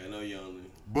 Yeah, no young.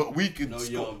 But we can No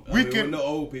score. young. No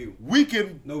old people. We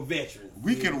can No veterans.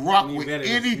 we can rock need with veterans.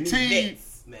 any We need team.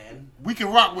 vets, man. We can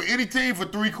rock with any team for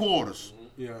 3 quarters.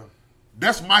 Yeah.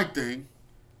 That's my thing.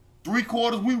 3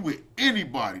 quarters, we with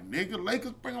anybody, nigga.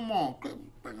 Lakers, bring them on. Clippers,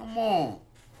 bring them on.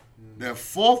 That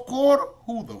 4th quarter,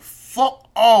 who the fuck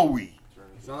are we?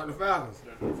 Sound like the Falcons.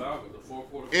 The Falcons, the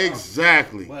 4-quarter Falcons.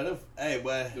 Exactly. Well, hey,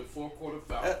 boy. The 4-quarter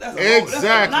Falcons. That's a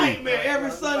Exactly. nightmare. Every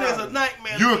Sunday is a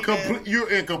nightmare. You're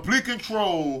in complete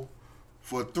control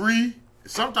for 3,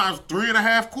 sometimes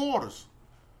 3.5 quarters.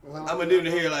 I'm gonna do the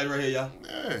hairline right here, y'all.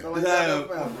 Yeah. Sound like the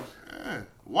Falcons. Yeah.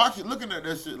 Watch it, looking at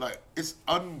that shit like it's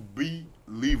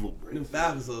unbelievable. Them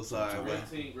Falcons so sorry, boy. Great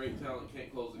team, great talent,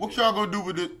 can't close the What game. y'all gonna do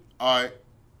with it? All right.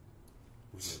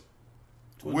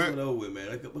 2020 over with,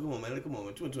 man. Come on, man.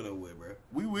 2020 over with, bro.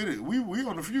 We with it. We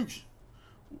on the future.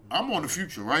 I'm on the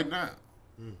future right now.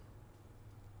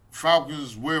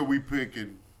 Falcons, where we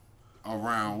picking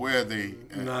around? Where are they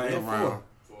at? Nah, at around?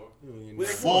 We're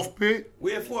at 4th pick?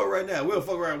 We're at 4 right now. We'll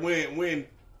fuck around win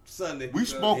Sunday. We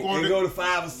spoke on and it. go to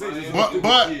 5 or 6.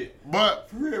 But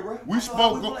For real, bro. we That's how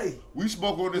spoke play. we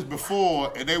spoke on this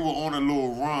before, and they were on a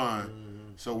little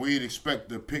run, so we didn't expect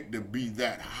the pick to be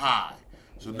that high.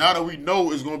 So now that we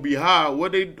know it's gonna be high,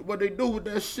 what they do with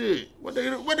that shit? What they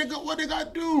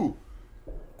got to do?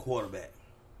 Quarterback.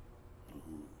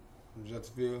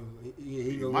 Justin Fields,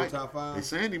 he gonna Might- go top 5. They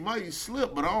saying he might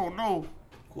slip, but I don't know.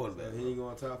 Quarterback. He ain't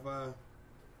going top 5.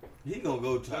 He gonna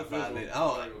go top 5. Man. I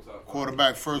don't.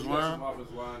 Quarterback first You got round. some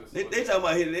offensive line and They stuff. talking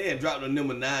about hitting there and dropping the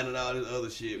number 9 and all this other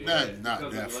shit. Nah. Man. Not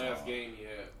because that of the last far. game he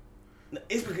had.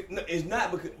 It's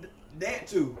not because that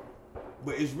too,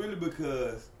 but it's really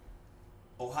because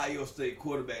Ohio State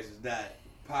quarterbacks is not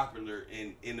popular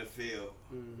in NFL.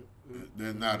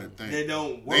 They're not a thing. They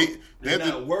don't work. They're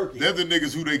not working. They're the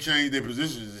niggas who they change their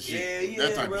positions and shit. Yeah,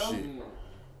 that type bro. of shit.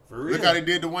 For real. Look how they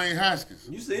did to Wayne Haskins.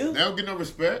 You see him? They don't get no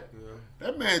respect.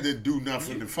 That man didn't do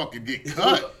nothing to fucking get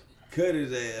cut. Cut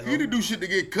his ass. He didn't do shit to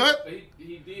get cut.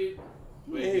 He did.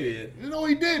 But Yeah, he did. You know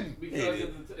he didn't. Because He they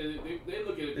did.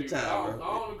 look at it. The different. time, bro.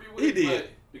 I don't agree with He it. did. But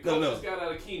the coach No. just got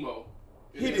out of chemo.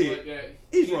 And He it's did. Like that.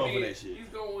 He's He wrong for did- that shit. He's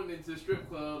going into strip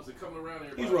clubs and coming around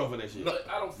everybody. He's wrong for that shit. But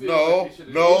I don't feel No, like they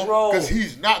should have. wrong. because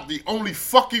he's not the only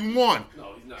fucking one.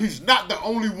 No, he's not. He's not the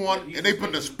only one, He's and they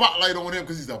put the spotlight on him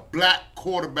because he's a black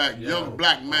quarterback, young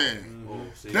black man. Oh,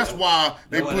 see, That's why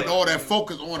they That's why put they- all that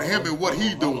focus on him and what he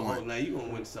Hold doing. on. Now you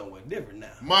gonna win somewhere different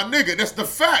now. My nigga, that's the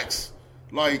facts.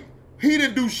 Like, he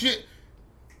didn't do shit.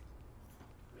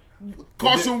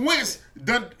 Carson Wentz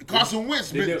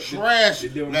been trash The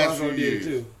Denver last few Broncos did it years.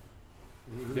 too.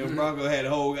 Denver Broncos had the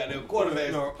whole goddamn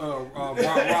quarterback.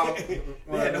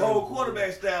 They had the whole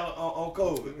quarterback style on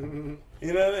COVID.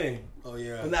 You know what I mean? Oh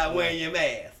yeah. For not wearing your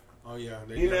mask. Oh yeah.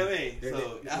 You know what I mean?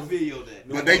 So I feel you on that.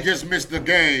 But they just missed the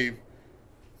game.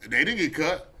 They didn't get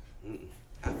cut.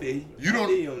 I feel you. You I feel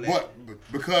you on don't that.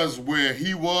 what because where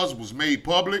he was made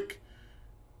public.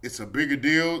 It's a bigger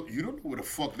deal. You don't know where the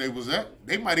fuck they was at.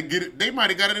 They might have get it. They might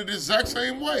have got it the exact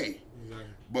same way. Exactly.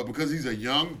 But because he's a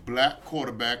young black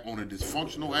quarterback on a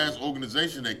dysfunctional ass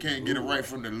organization that can't get it right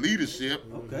from the leadership,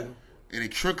 Okay. and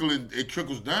it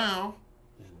trickles down.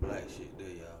 This black shit there,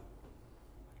 y'all.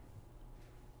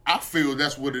 I feel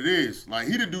that's what it is. Like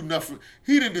he didn't do nothing.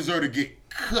 He didn't deserve to get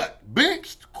cut.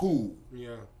 Benched, cool.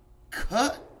 Yeah.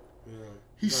 Cut. Yeah.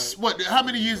 He's what? How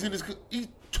many years in this? He's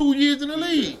 2 years in the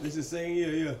league, This is the same year,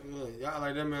 yeah. Yeah. Y'all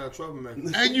like that man a troublemaker.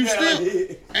 and you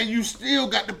Yeah. still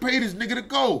got to pay this nigga to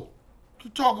go. You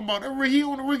talking about that? He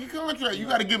on a rookie contract. You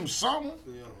got to give him something.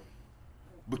 Yeah.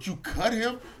 But you cut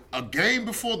him. a game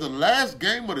before the last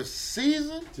game of the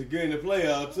season? To get in the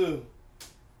playoff too.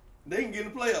 They can get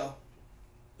in the playoff.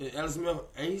 And Alex Smith,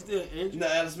 ain't he still injured? Now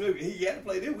Alex Smith, he got to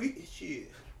play this week.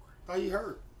 Shit. How he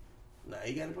hurt? Nah,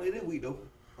 he got to play this week though.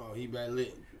 Oh, he back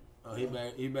lit. Oh, he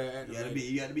back You active. got to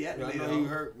be I activated. know he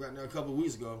hurt right now a couple of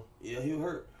weeks ago. Yeah, he was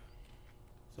hurt.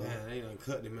 So Man, they done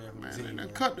cut the man from Man, the they team. done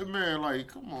man. cut the man like,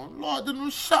 come on. Lord done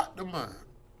shot the man.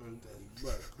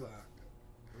 Butt clock.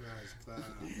 Nice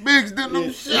clock. Biggs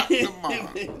done shot the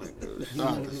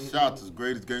man. Shots is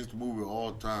greatest gangster movie of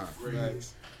all time.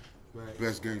 Facts. Right.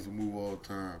 Best gangster movie of all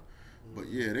time. But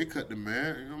yeah, they cut the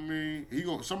man. You know what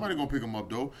I mean? Somebody gonna pick him up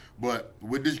though. But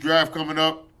with this draft coming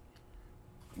up,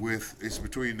 it's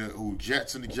between the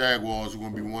Jets and the Jaguars who are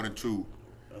gonna be 1 and 2.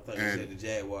 I thought you And- said the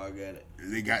Jaguar got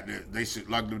it. They should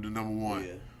lock them to number 1.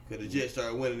 Yeah, because the Jets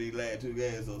started winning these last 2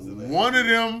 games. So One of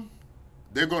them,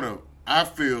 I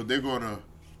feel they're gonna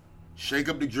shake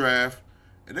up the draft,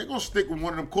 and they're gonna stick with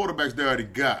one of them quarterbacks they already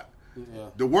got. Yeah.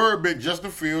 The word been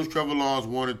Justin Fields, Trevor Lawrence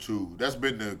 1 and 2. That's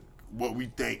been what we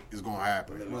think is gonna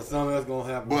happen. But something else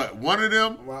gonna happen. But one of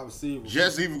them, Wide receiver.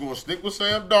 Jets either gonna stick with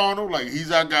Sam Darnold, like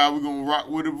he's our guy, we're gonna rock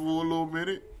with him for a little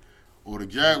minute, or the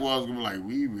Jaguars gonna be like,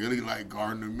 we really like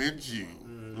Gardner Minshew.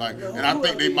 Like, No, and I who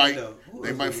think else they we might got, though? Who they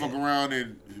else might we fuck got? around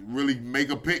and really make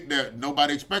a pick that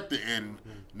nobody expected, and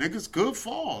niggas could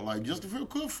fall. Like Justin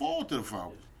Fields could fall to the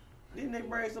Falcons. Didn't they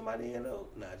bring somebody in though?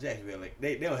 Nah, Jacksonville,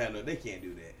 they don't have they can't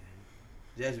do that.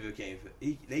 Jacksonville can't.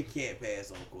 They can't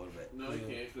pass on the quarterback. No, he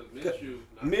can't because Minshew.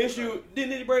 Minshew, didn't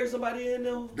they bring somebody in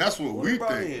though? That's what Who we they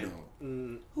brought think. in?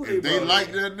 Though. Who If they brought like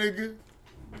in? that nigga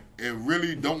and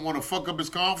really don't want to fuck up his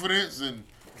confidence and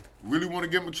really want to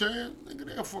give him a chance, nigga,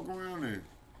 they'll fuck around and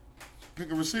pick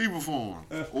a receiver for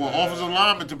him or an offensive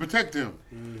lineman to protect him.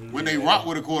 When they rock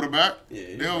with a quarterback,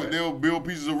 Yeah, they'll build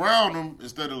pieces around him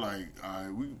instead of like, all right,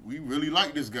 we really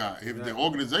like this guy. If the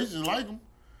organization like him,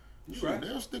 shit, right.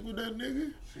 they'll stick with that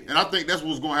nigga. And I think that's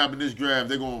what's gonna happen this draft.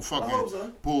 They're gonna hope fucking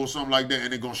so. pull something like that,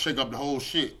 and they're gonna shake up the whole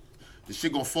shit. The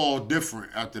shit gonna fall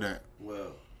different after that.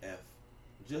 Well, if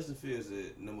Justin Fields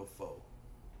is number 4,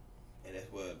 and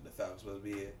that's where the Falcons supposed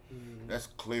to be at, That's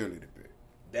clearly the pick.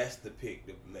 that's the pick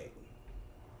to make.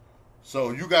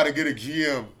 So you got to get a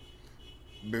GM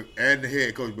and the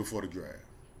head coach before the draft.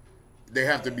 They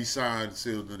have to be signed,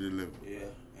 sealed, and delivered. Yeah,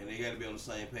 and they got to be on the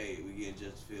same page. We getting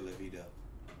Justin Fields if he does.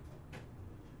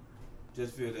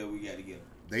 Just feel that we got to get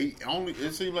him.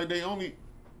 It seems like they only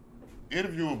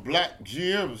interviewing black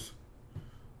GMs,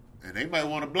 and they might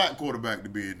want a black quarterback to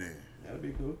be in there. That'd be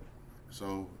cool.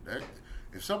 So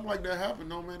if something like that happen,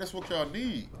 though, man, that's what y'all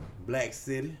need. Black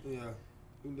City, Yeah.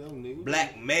 Who them niggas?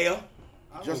 Black Male.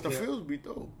 I don't Justin care. Fields be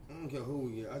dope. I don't care who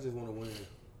we get. I just want to win.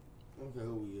 I don't care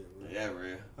who we get, bro. Yeah,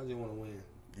 real. I just want to win.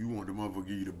 You want the motherfucker to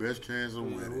give you the best chance of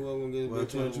Yeah, winning. whoever gonna get Well, the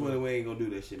best chance 2020, to we win. ain't gonna do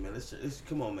that shit, man. Let's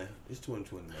come on, man. It's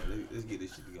 2020, man. Let's get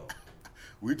this shit going.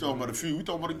 We talking about the future. We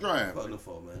talking about the draft. Fuck the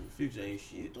fuck, man. Future ain't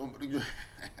shit. Talking about the draft.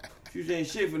 Future ain't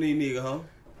shit for these niggas, huh?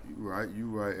 You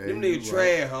right, A. Them You niggas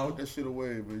right. trash, huh? Put that shit away,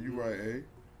 man. You right,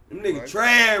 A. Them niggas Right.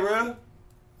 trash, bro. That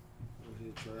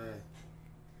shit trash.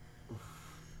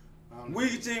 I don't know.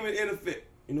 Weak team in NFL.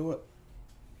 You know what?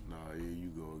 Nah, yeah, you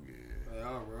go again. They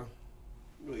are, bro.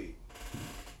 Go ahead.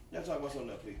 Y'all talk about something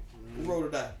else, please. Who roll or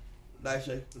die? Die,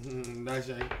 Shay. Nice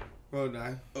shake. Roll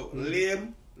die. Oh,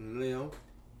 Lim. Leo.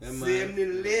 That money.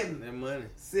 70-11. That money.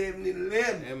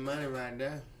 70-11. That money right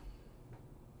there.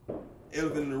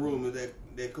 Elephant in the room is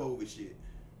that COVID shit.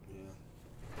 Yeah.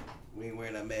 We ain't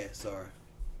wearing our mask, sorry.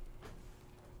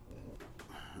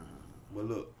 But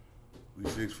look, We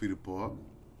 6 feet apart.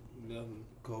 Definitely.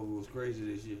 COVID was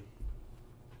crazy this year.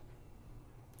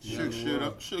 Yeah, Shook the shit world.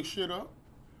 up. Shook shit up.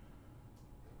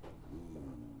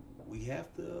 We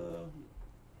have to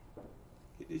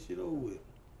get this shit over with.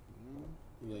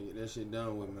 You gotta get that shit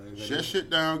done with, man. Shut shit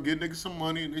down, get niggas some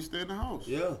money, and they stay in the house.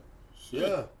 Yeah. Shit.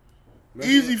 Yeah. Make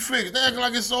Easy it- fix. They act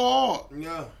like it's so hard.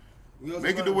 Yeah. You know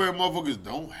Make it to somebody- where motherfuckers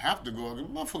don't have to go.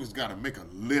 Motherfuckers got to make a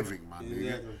living, my nigga.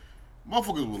 Exactly.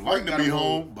 Motherfuckers would like to gotta be roll.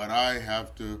 home, but I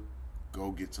have to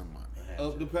go get some money.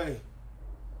 Up the pay.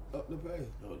 Up the pay.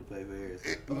 Oh, to pay for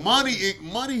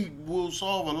everything. Money will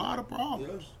solve a lot of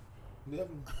problems. Yes.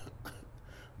 Definitely.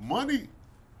 Money,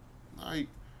 like,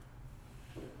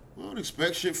 we don't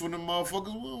expect shit from them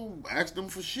motherfuckers. We don't ask them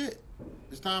for shit.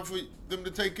 It's time for them to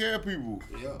take care of people.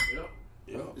 Yeah. Yep.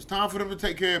 Yeah. It's time for them to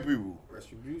take care of people.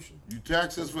 Retribution. You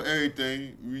tax us for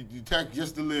everything. You tax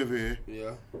just to live here.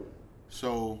 Yeah.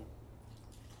 So,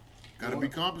 gotta be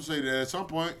compensated at some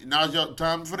point. Now's your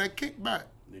time for that kickback.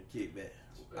 The kickback.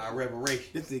 Our reparations.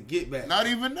 It's the get back. Not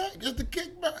even that, just the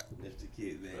kickback. That's the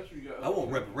kickback. Especially you got I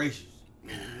want reparations.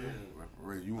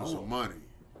 You want some money.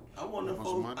 I want them For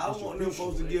some folks. money, I want them distribution.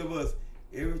 folks to give us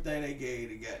everything they gave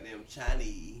the goddamn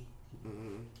Chinese,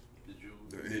 The Jews.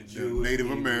 The Jewish Native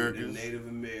people, Americans. the Native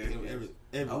Americans.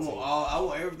 I Everything. want all. I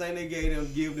want everything they gave them.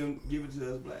 Give it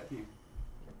to us black people.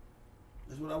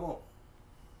 That's what I want.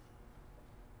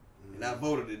 And I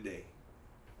voted today.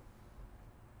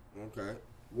 Okay.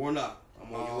 Warnock,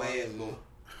 I'm on your ass, boy.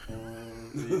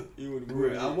 You would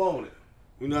Real, I want it.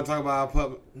 We're not talking about our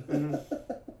public.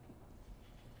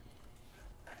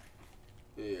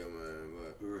 Yeah, man.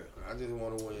 But Real. I just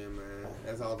want to win, man.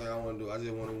 That's all thing I want to do. I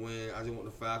just want to win. I just want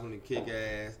the Falcon to kick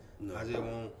ass. No. I just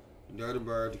want Dirty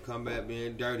Bird to come back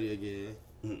being dirty again.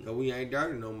 Cause we ain't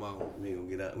dirty no more. We ain't gonna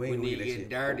get out. We We ain't need gonna to get get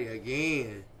that shit. dirty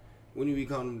again. We need to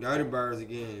become them Dirty Birds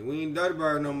again. We ain't Dirty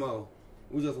Birds no more.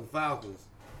 We just some Falcons.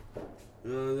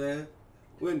 You know what I'm saying?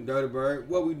 We ain't Dirty Bird.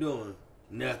 What we doing?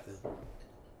 Nothing.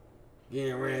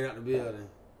 Getting ran out the building.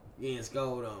 Getting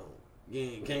scolded on.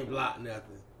 Can't block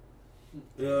nothing.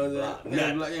 You know what I'm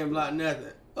saying? Can't block nothing.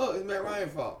 Oh, it's Matt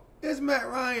Ryan's fault. It's Matt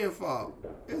Ryan's fault.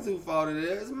 It's whose fault it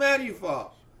is. It's Matthew's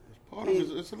fault. Part of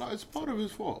it's part of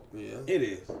his fault. Yeah. It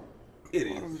is. It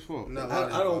Part of his is. fault. Not I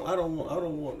Ryan's don't. fault. I don't want. I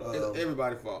don't want. It's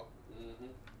everybody's fault.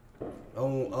 I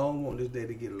don't want this day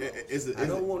to get lost. I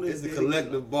don't want this It's day a to get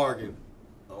collective bargain.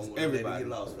 I don't want everybody. this day to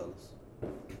get lost, fellas.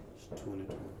 It's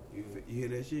 2020. You hear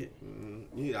that shit?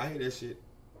 Yeah, I hear that shit.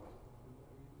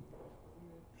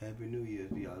 Happy New Year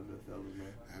to y'all good fellas, man.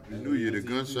 Happy New Year. The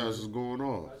gunshots is going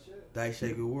off. Dice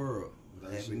Shaker World.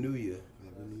 Dice Happy New Year.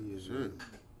 Happy New Year. Shit. man.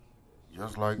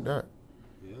 Just like that.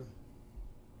 Yeah.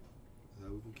 That's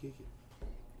how we can kick it.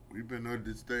 We've been at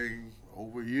this thing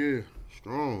over a year.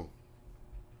 Strong.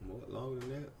 More longer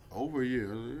than that. Over a year.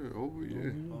 Yeah, over a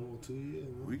year. Almost 2 years,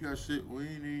 man. We got shit we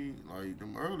ain't even, like,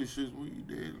 them early shits we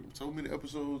did. So many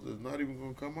episodes that's not even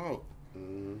gonna come out.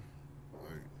 Mm-hmm.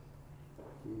 Like,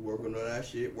 We working on that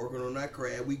shit, working on that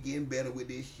crab. We getting better with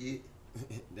this shit.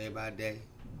 Day by day.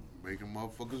 making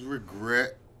motherfuckers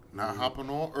regret not hopping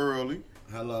on early.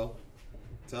 Hello.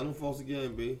 Tell them folks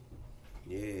again, B.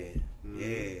 Yeah, Mhm.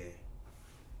 yeah.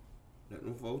 Let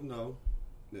them folks know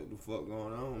what the fuck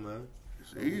going on, man.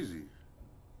 It's easy.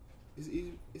 It's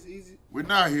easy. It's easy. We're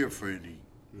not here for any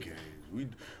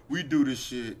games. We do this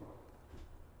shit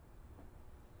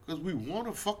because we want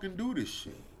to fucking do this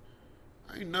shit.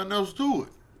 Ain't nothing else to it.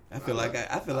 I feel like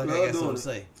I love got doing something it. to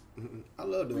say. I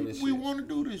love doing this We shit. want to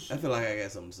do this I shit. feel like I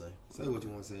got something to say. Say what you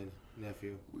want to say,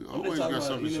 nephew. We I'm always just talking got about,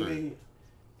 something to you know say.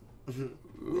 what I mean?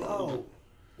 We all. Always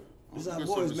It's our got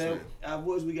voice, something to man. say. Our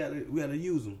voice, we gotta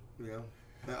use them. Yeah.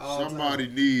 At all Somebody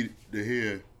times. need to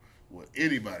hear what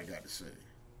anybody got to say.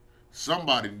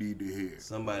 Somebody need to hear.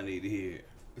 Somebody need to hear it.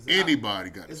 It's an out- Anybody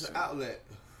got to It's say. an outlet.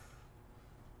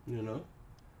 You know?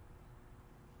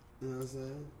 You know what I'm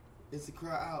saying? It's a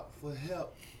cry out for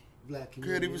help, black You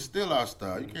community. can't even steal our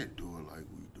style. You can't do it like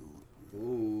we do it.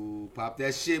 Ooh, pop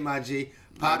that shit, my G.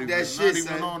 Not Pop even, that not shit, even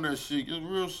son. on that shit. It's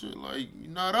real shit. Like,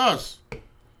 not us.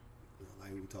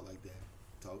 Like we talk like that.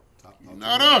 Talk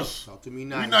Not to me. us. Talk to me We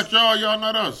nice. not y'all. Y'all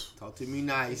not us. Talk to me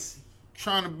nice.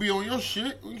 Trying to be on your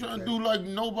shit. We trying to Okay. do like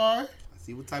nobody. I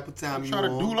see what type of time you Try to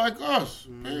on. do like us.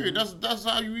 Period. That's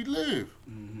how you live.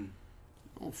 Mm-hmm.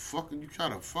 Don't fucking, you try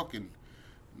to fucking,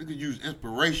 nigga use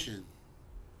inspiration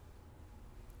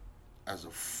as a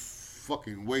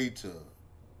fucking way to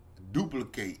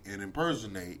duplicate and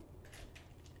impersonate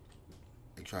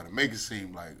and try to make it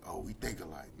seem like, oh, we think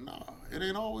alike. Nah, it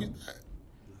ain't always that.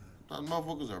 Those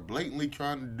motherfuckers are blatantly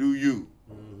trying to do you.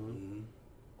 Mm-hmm.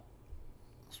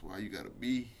 That's why you gotta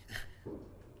be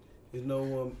There's no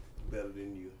one better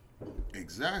than you.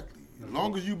 exactly. As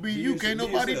long as you be Be you, yourself- can't be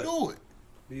nobody yourself. do it.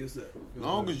 Be yourself. As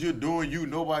long as you're doing you,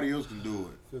 nobody else can do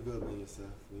it. Feel good about yourself,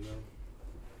 you know?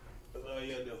 That's all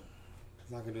you gotta do.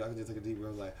 So I can just take a deep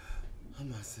breath like, I'm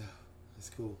myself. It's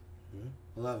cool.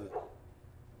 I love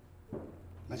it.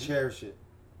 I cherish it.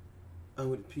 I'm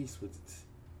with peace with it.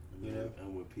 You know?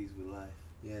 I'm with peace with life.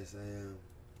 Yes, I am.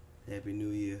 Happy New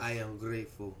Year. I am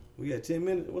grateful. We got 10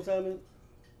 minutes. What time is it?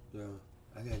 Yeah.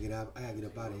 I gotta get out. I gotta get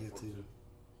up out of here too.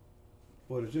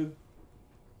 42.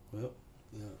 Well,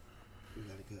 Yeah. We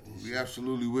gotta cut this We shit.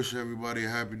 absolutely wish everybody a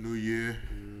happy new year.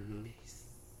 Mm-hmm. It's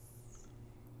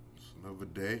another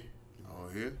day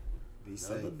out here. Be another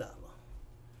safe. dollar.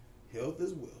 Health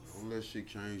is wealth. Don't let shit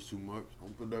change too much.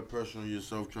 Don't put that pressure on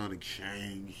yourself trying to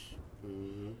change.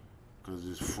 Mm-hmm. Because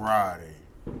it's Friday.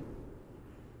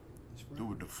 That's right. Do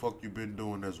what the fuck you been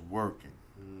doing that's working.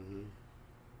 Mm-hmm.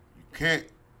 You can't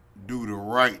do the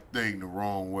right thing the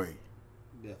wrong way.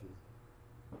 Definitely.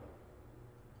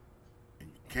 And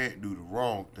you can't do the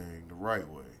wrong thing the right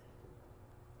way.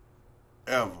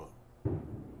 Ever.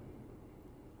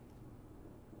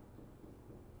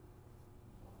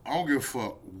 I don't give a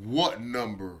fuck what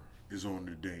number is on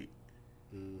the date.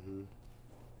 Mm-hmm.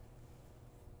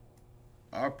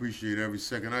 I appreciate every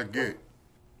second I get.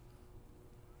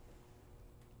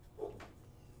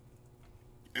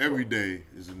 Every day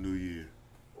is a new year.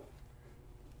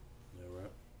 Yeah,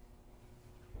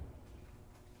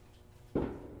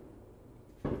 right.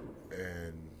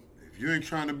 And if you ain't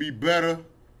trying to be better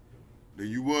than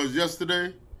you was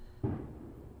yesterday, you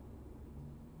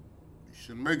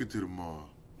shouldn't make it to tomorrow.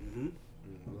 Mm-hmm.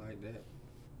 I like that.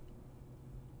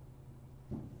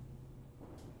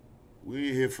 We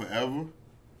ain't here forever.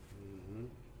 Mm-hmm.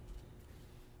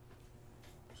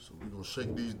 So we gonna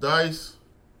shake these dice.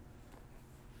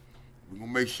 We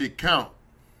gonna make shit count.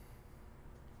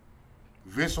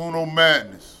 Vince Uno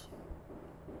Madness.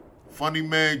 Funny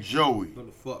Man Joey. What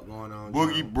the fuck going on?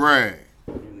 Boogie John? Bragg.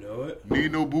 You know it.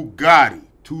 Nino Bugatti.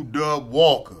 2Dub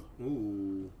Walker.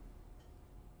 Ooh.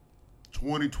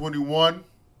 2021.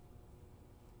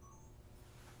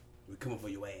 We coming for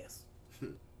your ass.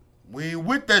 We ain't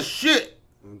with that shit.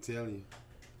 I'm telling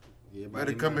you.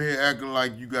 Better come in here acting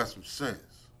like you got some sense.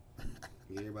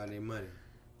 Give everybody their money.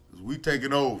 Cause we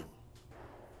taking over.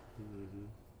 Mm-hmm.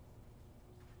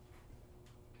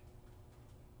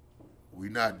 We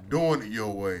not doing it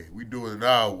your way. We doing it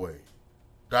our way.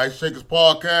 Dice Shakers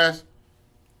Podcast.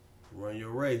 Run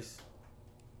your race.